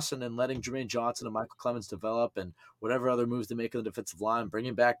Carl Lawson and letting Jermaine Johnson and Michael Clemens develop, and whatever other moves they make on the defensive line,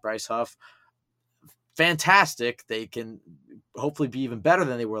 bringing back Bryce Huff. Fantastic. They can hopefully be even better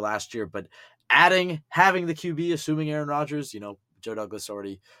than they were last year, but having the QB, assuming Aaron Rodgers, Joe Douglas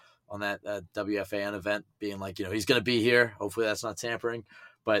already on that WFAN event being like, he's going to be here. Hopefully that's not tampering,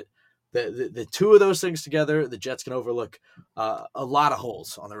 but the two of those things together, the Jets can overlook a lot of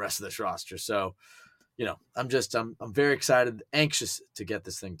holes on the rest of this roster. So, I'm very excited, anxious to get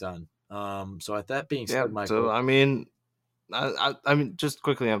this thing done. So at that being said, Michael. So I mean, just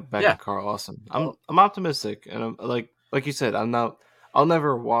quickly, I'm back to Carl Lawson. I'm optimistic, and I'm like you said, I'll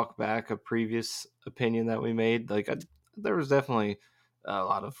never walk back a previous opinion that we made. There was definitely a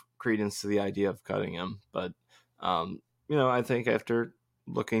lot of credence to the idea of cutting him, but I think after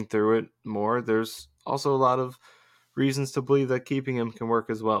looking through it more, there's also a lot of reasons to believe that keeping him can work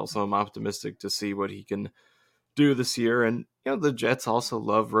as well. So I'm optimistic to see what he can do this year. And the Jets also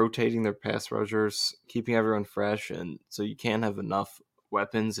love rotating their pass rushers, keeping everyone fresh, and so you can't have enough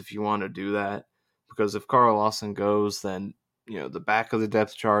weapons if you want to do that. Because if Carl Lawson goes, then the back of the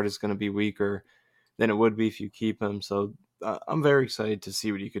depth chart is going to be weaker than it would be if you keep him. So I'm very excited to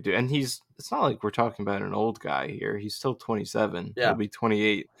see what he could do. And it's not like we're talking about an old guy here. He's still 27. Yeah. He'll be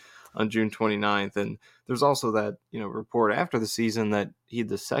 28 on June 29th. And there's also that, report after the season that he had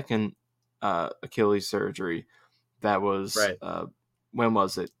the second Achilles surgery. That was, right. When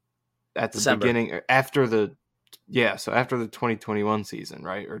was it? At the December. beginning, so after the 2021 season,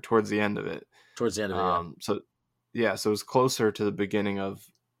 right? Or towards the end of it. Towards the end of it, So it was closer to the beginning of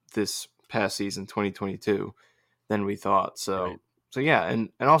this past season, 2022, than we thought. So, right. And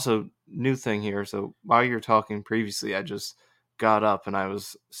also, new thing here. So while you were talking previously, I just got up and I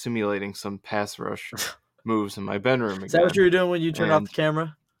was simulating some pass rush moves in my bedroom again. Is that what you were doing when you turned off the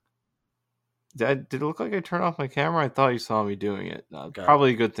camera? Did it look like I turned off my camera? I thought you saw me doing it.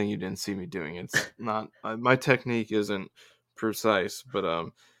 Probably a good thing you didn't see me doing it. It's not my technique isn't precise,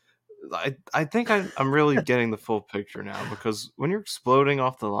 but I think I'm really getting the full picture now, because when you're exploding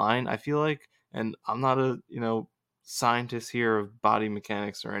off the line, I feel like, and I'm not a scientist here of body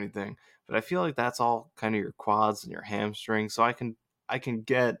mechanics or anything, but I feel like that's all kind of your quads and your hamstrings. So I can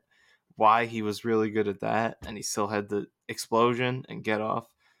get why he was really good at that, and he still had the explosion and get off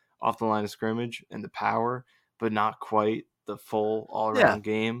the line of scrimmage and the power, but not quite the full all-around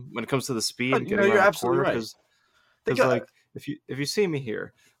game when it comes to the speed and getting around the corner. Because if you see me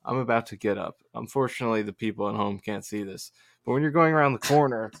here, I'm about to get up. Unfortunately, the people at home can't see this, but when you're going around the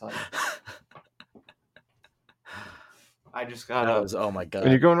corner, it's like I just That gotta. was, oh my When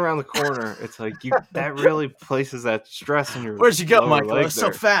you're god. going around the corner, it's like that really places that stress on your Where'd you go, lower Michael? That leg was so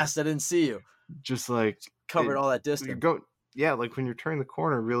there. fast. I didn't see you. Just like Covered it, all that you distance. go, yeah, like when you're turning the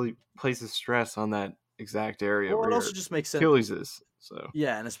corner, it really places stress on that exact area Well, where it also your just makes sense. Achilles is. So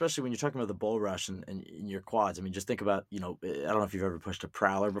Yeah, and especially when you're talking about the bull rush and in your quads. I mean, just think about, I don't know if you've ever pushed a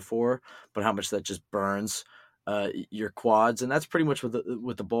prowler before, but how much that just burns your quads, and that's pretty much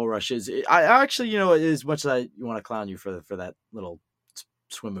what the bull rush is. I actually, as much as I want to clown you for that little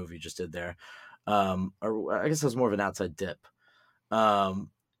swim move you just did there, or I guess it was more of an outside dip. Um,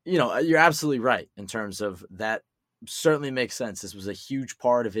 you're absolutely right in terms of that. Certainly makes sense. This was a huge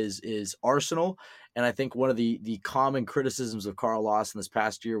part of his arsenal, and I think one of the common criticisms of Carl Lawson this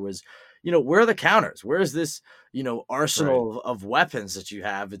past year was, where are the counters? Where is this, right, arsenal of weapons that you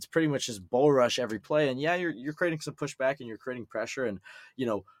have? It's pretty much just bull rush every play, and yeah, you're creating some pushback and you're creating pressure, and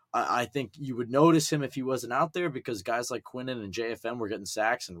I think you would notice him if he wasn't out there because guys like Quinnen and JFM were getting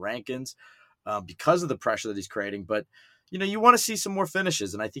sacks and Rankins because of the pressure that he's creating, but you want to see some more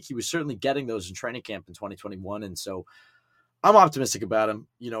finishes. And I think he was certainly getting those in training camp in 2021. And so I'm optimistic about him.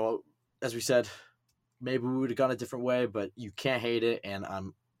 As we said, maybe we would have gone a different way, but you can't hate it. And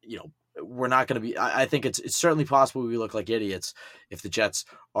we're not going to be, I think it's certainly possible we look like idiots if the Jets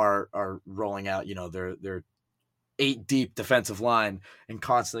are rolling out, their 8 deep defensive line and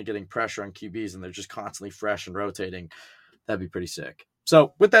constantly getting pressure on QBs and they're just constantly fresh and rotating. That'd be pretty sick.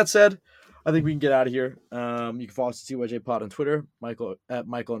 So with that said, I think we can get out of here. You can follow us at CYJ Pod on Twitter, Michael at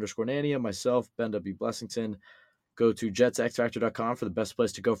Michael_Nania, myself, Ben W. Blessington. Go to jetsxfactor.com for the best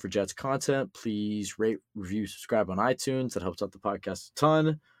place to go for Jets content. Please rate, review, subscribe on iTunes. That helps out the podcast a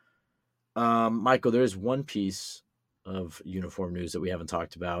ton. Michael, there is one piece of uniform news that we haven't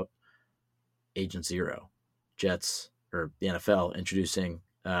talked about. Agent Zero. Jets, or the NFL, introducing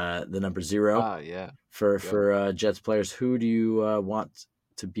the number 0 yeah, for Jets players. Who do you want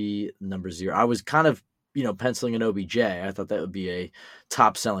to be number 0? I was kind of, penciling an OBJ. I thought that would be a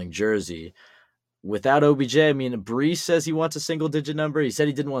top selling jersey. Without OBJ, I mean, Brees says he wants a single digit number. He said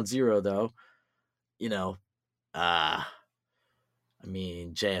he didn't want 0 though. I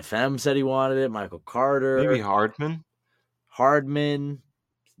mean, JFM said he wanted it. Michael maybe Carter, Hardman,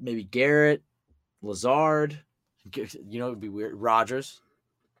 maybe Garrett, Lazard. It would be weird. Rogers.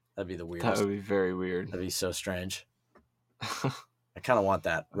 That'd be the that weirdest. would be very weird. That'd be so strange. I kind of want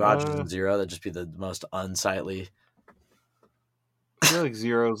that. Rogers and 0. That'd just be the most unsightly. I feel like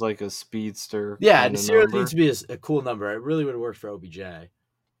 0 is like a speedster Yeah, kind of 0 number. needs to be a cool number. It really would have worked for OBJ. I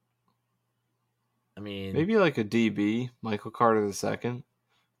mean, Maybe like a DB, Michael Carter II.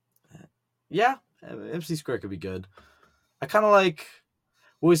 yeah, MC square could be good. I kind of like.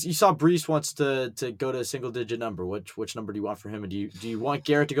 Well, you saw Brees wants to go to a single digit number. Which number do you want for him? And do you want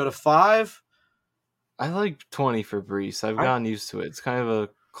Garrett to go to 5? I like 20 for Brees. I've gotten used to it. It's kind of a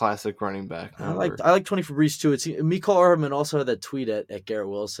classic running back number. I like 20 for Brees too. It's Mecole Hardman also had that tweet at Garrett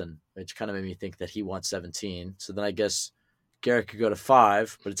Wilson, which kind of made me think that he wants 17. So then I guess Garrett could go to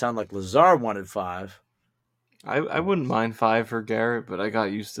 5, but it sounded like Lazard wanted 5. I wouldn't mind 5 for Garrett, but I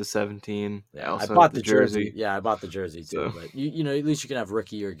got used to 17. Yeah, I I bought the jersey. jersey. Yeah, I bought the jersey too. So. But at least you can have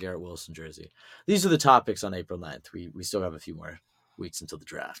Ricky or Garrett Wilson jersey. These are the topics on April 9th. We still have a few more weeks until the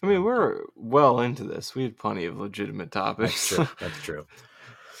draft. I mean, we're well into this. We had plenty of legitimate topics. That's true. That's true.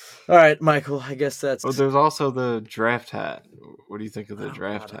 All right, Michael. I guess that's. Oh, there's also the draft hat. What do you think of the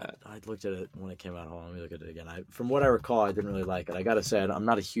draft hat? I looked at it when it came out. Hold on, let me look at it again. From what I recall, I didn't really like it. I got to say, I'm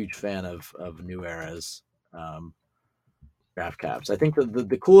not a huge fan of New Era's draft caps. I think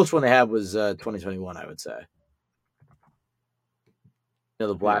the coolest one they had was 2021. I would say.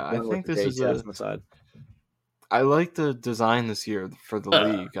 The black one. I think this is on the side. I like the design this year for the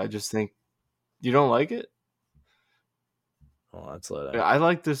league. I just think you don't like it. Oh, that's lit. I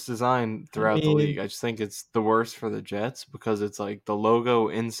like this design throughout the league. I just think it's the worst for the Jets because it's like the logo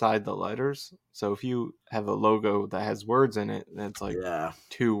inside the letters. So if you have a logo that has words in it, then it's like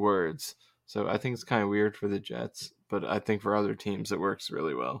 2 words. So I think it's kind of weird for the Jets, but I think for other teams it works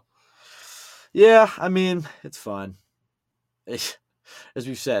really well. Yeah, I mean, it's fun. As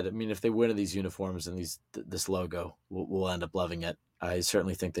we've said, I mean, if they win these uniforms and this logo, we'll end up loving it. I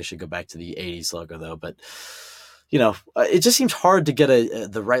certainly think they should go back to the 80s logo, though. But, it just seems hard to get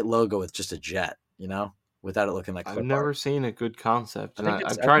the right logo with just a jet, without it looking like I've never seen a good concept. And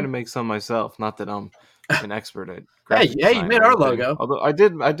I've tried to make some myself. Not that I'm an expert at graphic design. You made our logo. Although I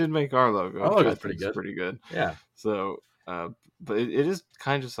did make our logo. Our logo's pretty good. Yeah. So, but it is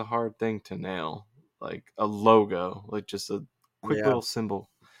kind of just a hard thing to nail, like a logo, like just a quick little symbol,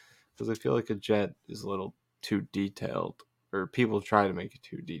 because I feel like a jet is a little too detailed, or people try to make it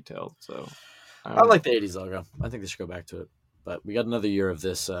too detailed. So I like the 80s logo. I think they should go back to it. But we got another year of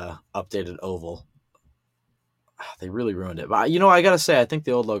this updated oval. They really ruined it. But, I got to say, I think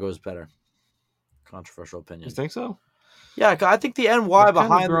the old logo is better. Controversial opinion. You think so? Yeah, I think the NY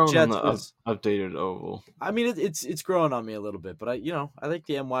behind the Jets on the was updated oval. I mean, it's growing on me a little bit, but I think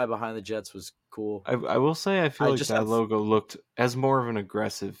the NY behind the Jets was cool. I will say I feel like that logo looked as more of an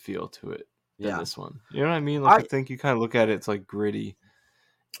aggressive feel to it than this one. You know what I mean? Like I think you kind of look at it, it's like gritty,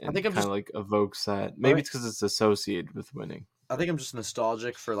 and I think I'm kind of like evokes that. Maybe it's because it's associated with winning. I think I'm just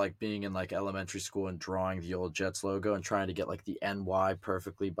nostalgic for like being in like elementary school and drawing the old Jets logo and trying to get like the NY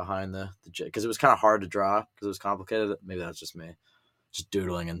perfectly behind the Jet, because it was kind of hard to draw because it was complicated. Maybe that's just me, just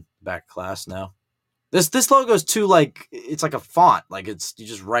doodling in back class now. This logo is too like it's like a font, like it's you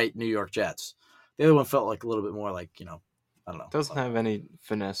just write New York Jets. The other one felt like a little bit more like I don't know. It doesn't have any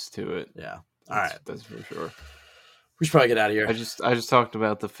finesse to it. Yeah. All right, that's for sure. We should probably get out of here. I just talked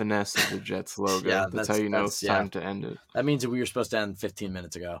about the finesse of the Jets logo. Yeah, that's how you know it's time to end it. That means that we were supposed to end 15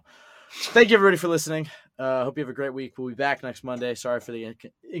 minutes ago. Thank you, everybody, for listening. Hope you have a great week. We'll be back next Monday. Sorry for the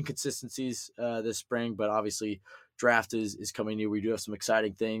inconsistencies this spring, but obviously draft is coming new. We do have some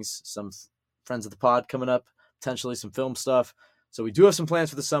exciting things, some friends of the pod coming up, potentially some film stuff. So we do have some plans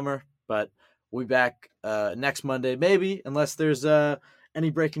for the summer, but we'll be back next Monday, maybe, unless there's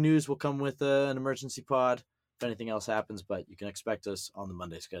any breaking news. We'll come with an emergency pod if anything else happens, but you can expect us on the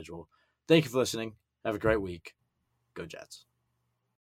Monday schedule. Thank you for listening. Have a great week. Go Jets.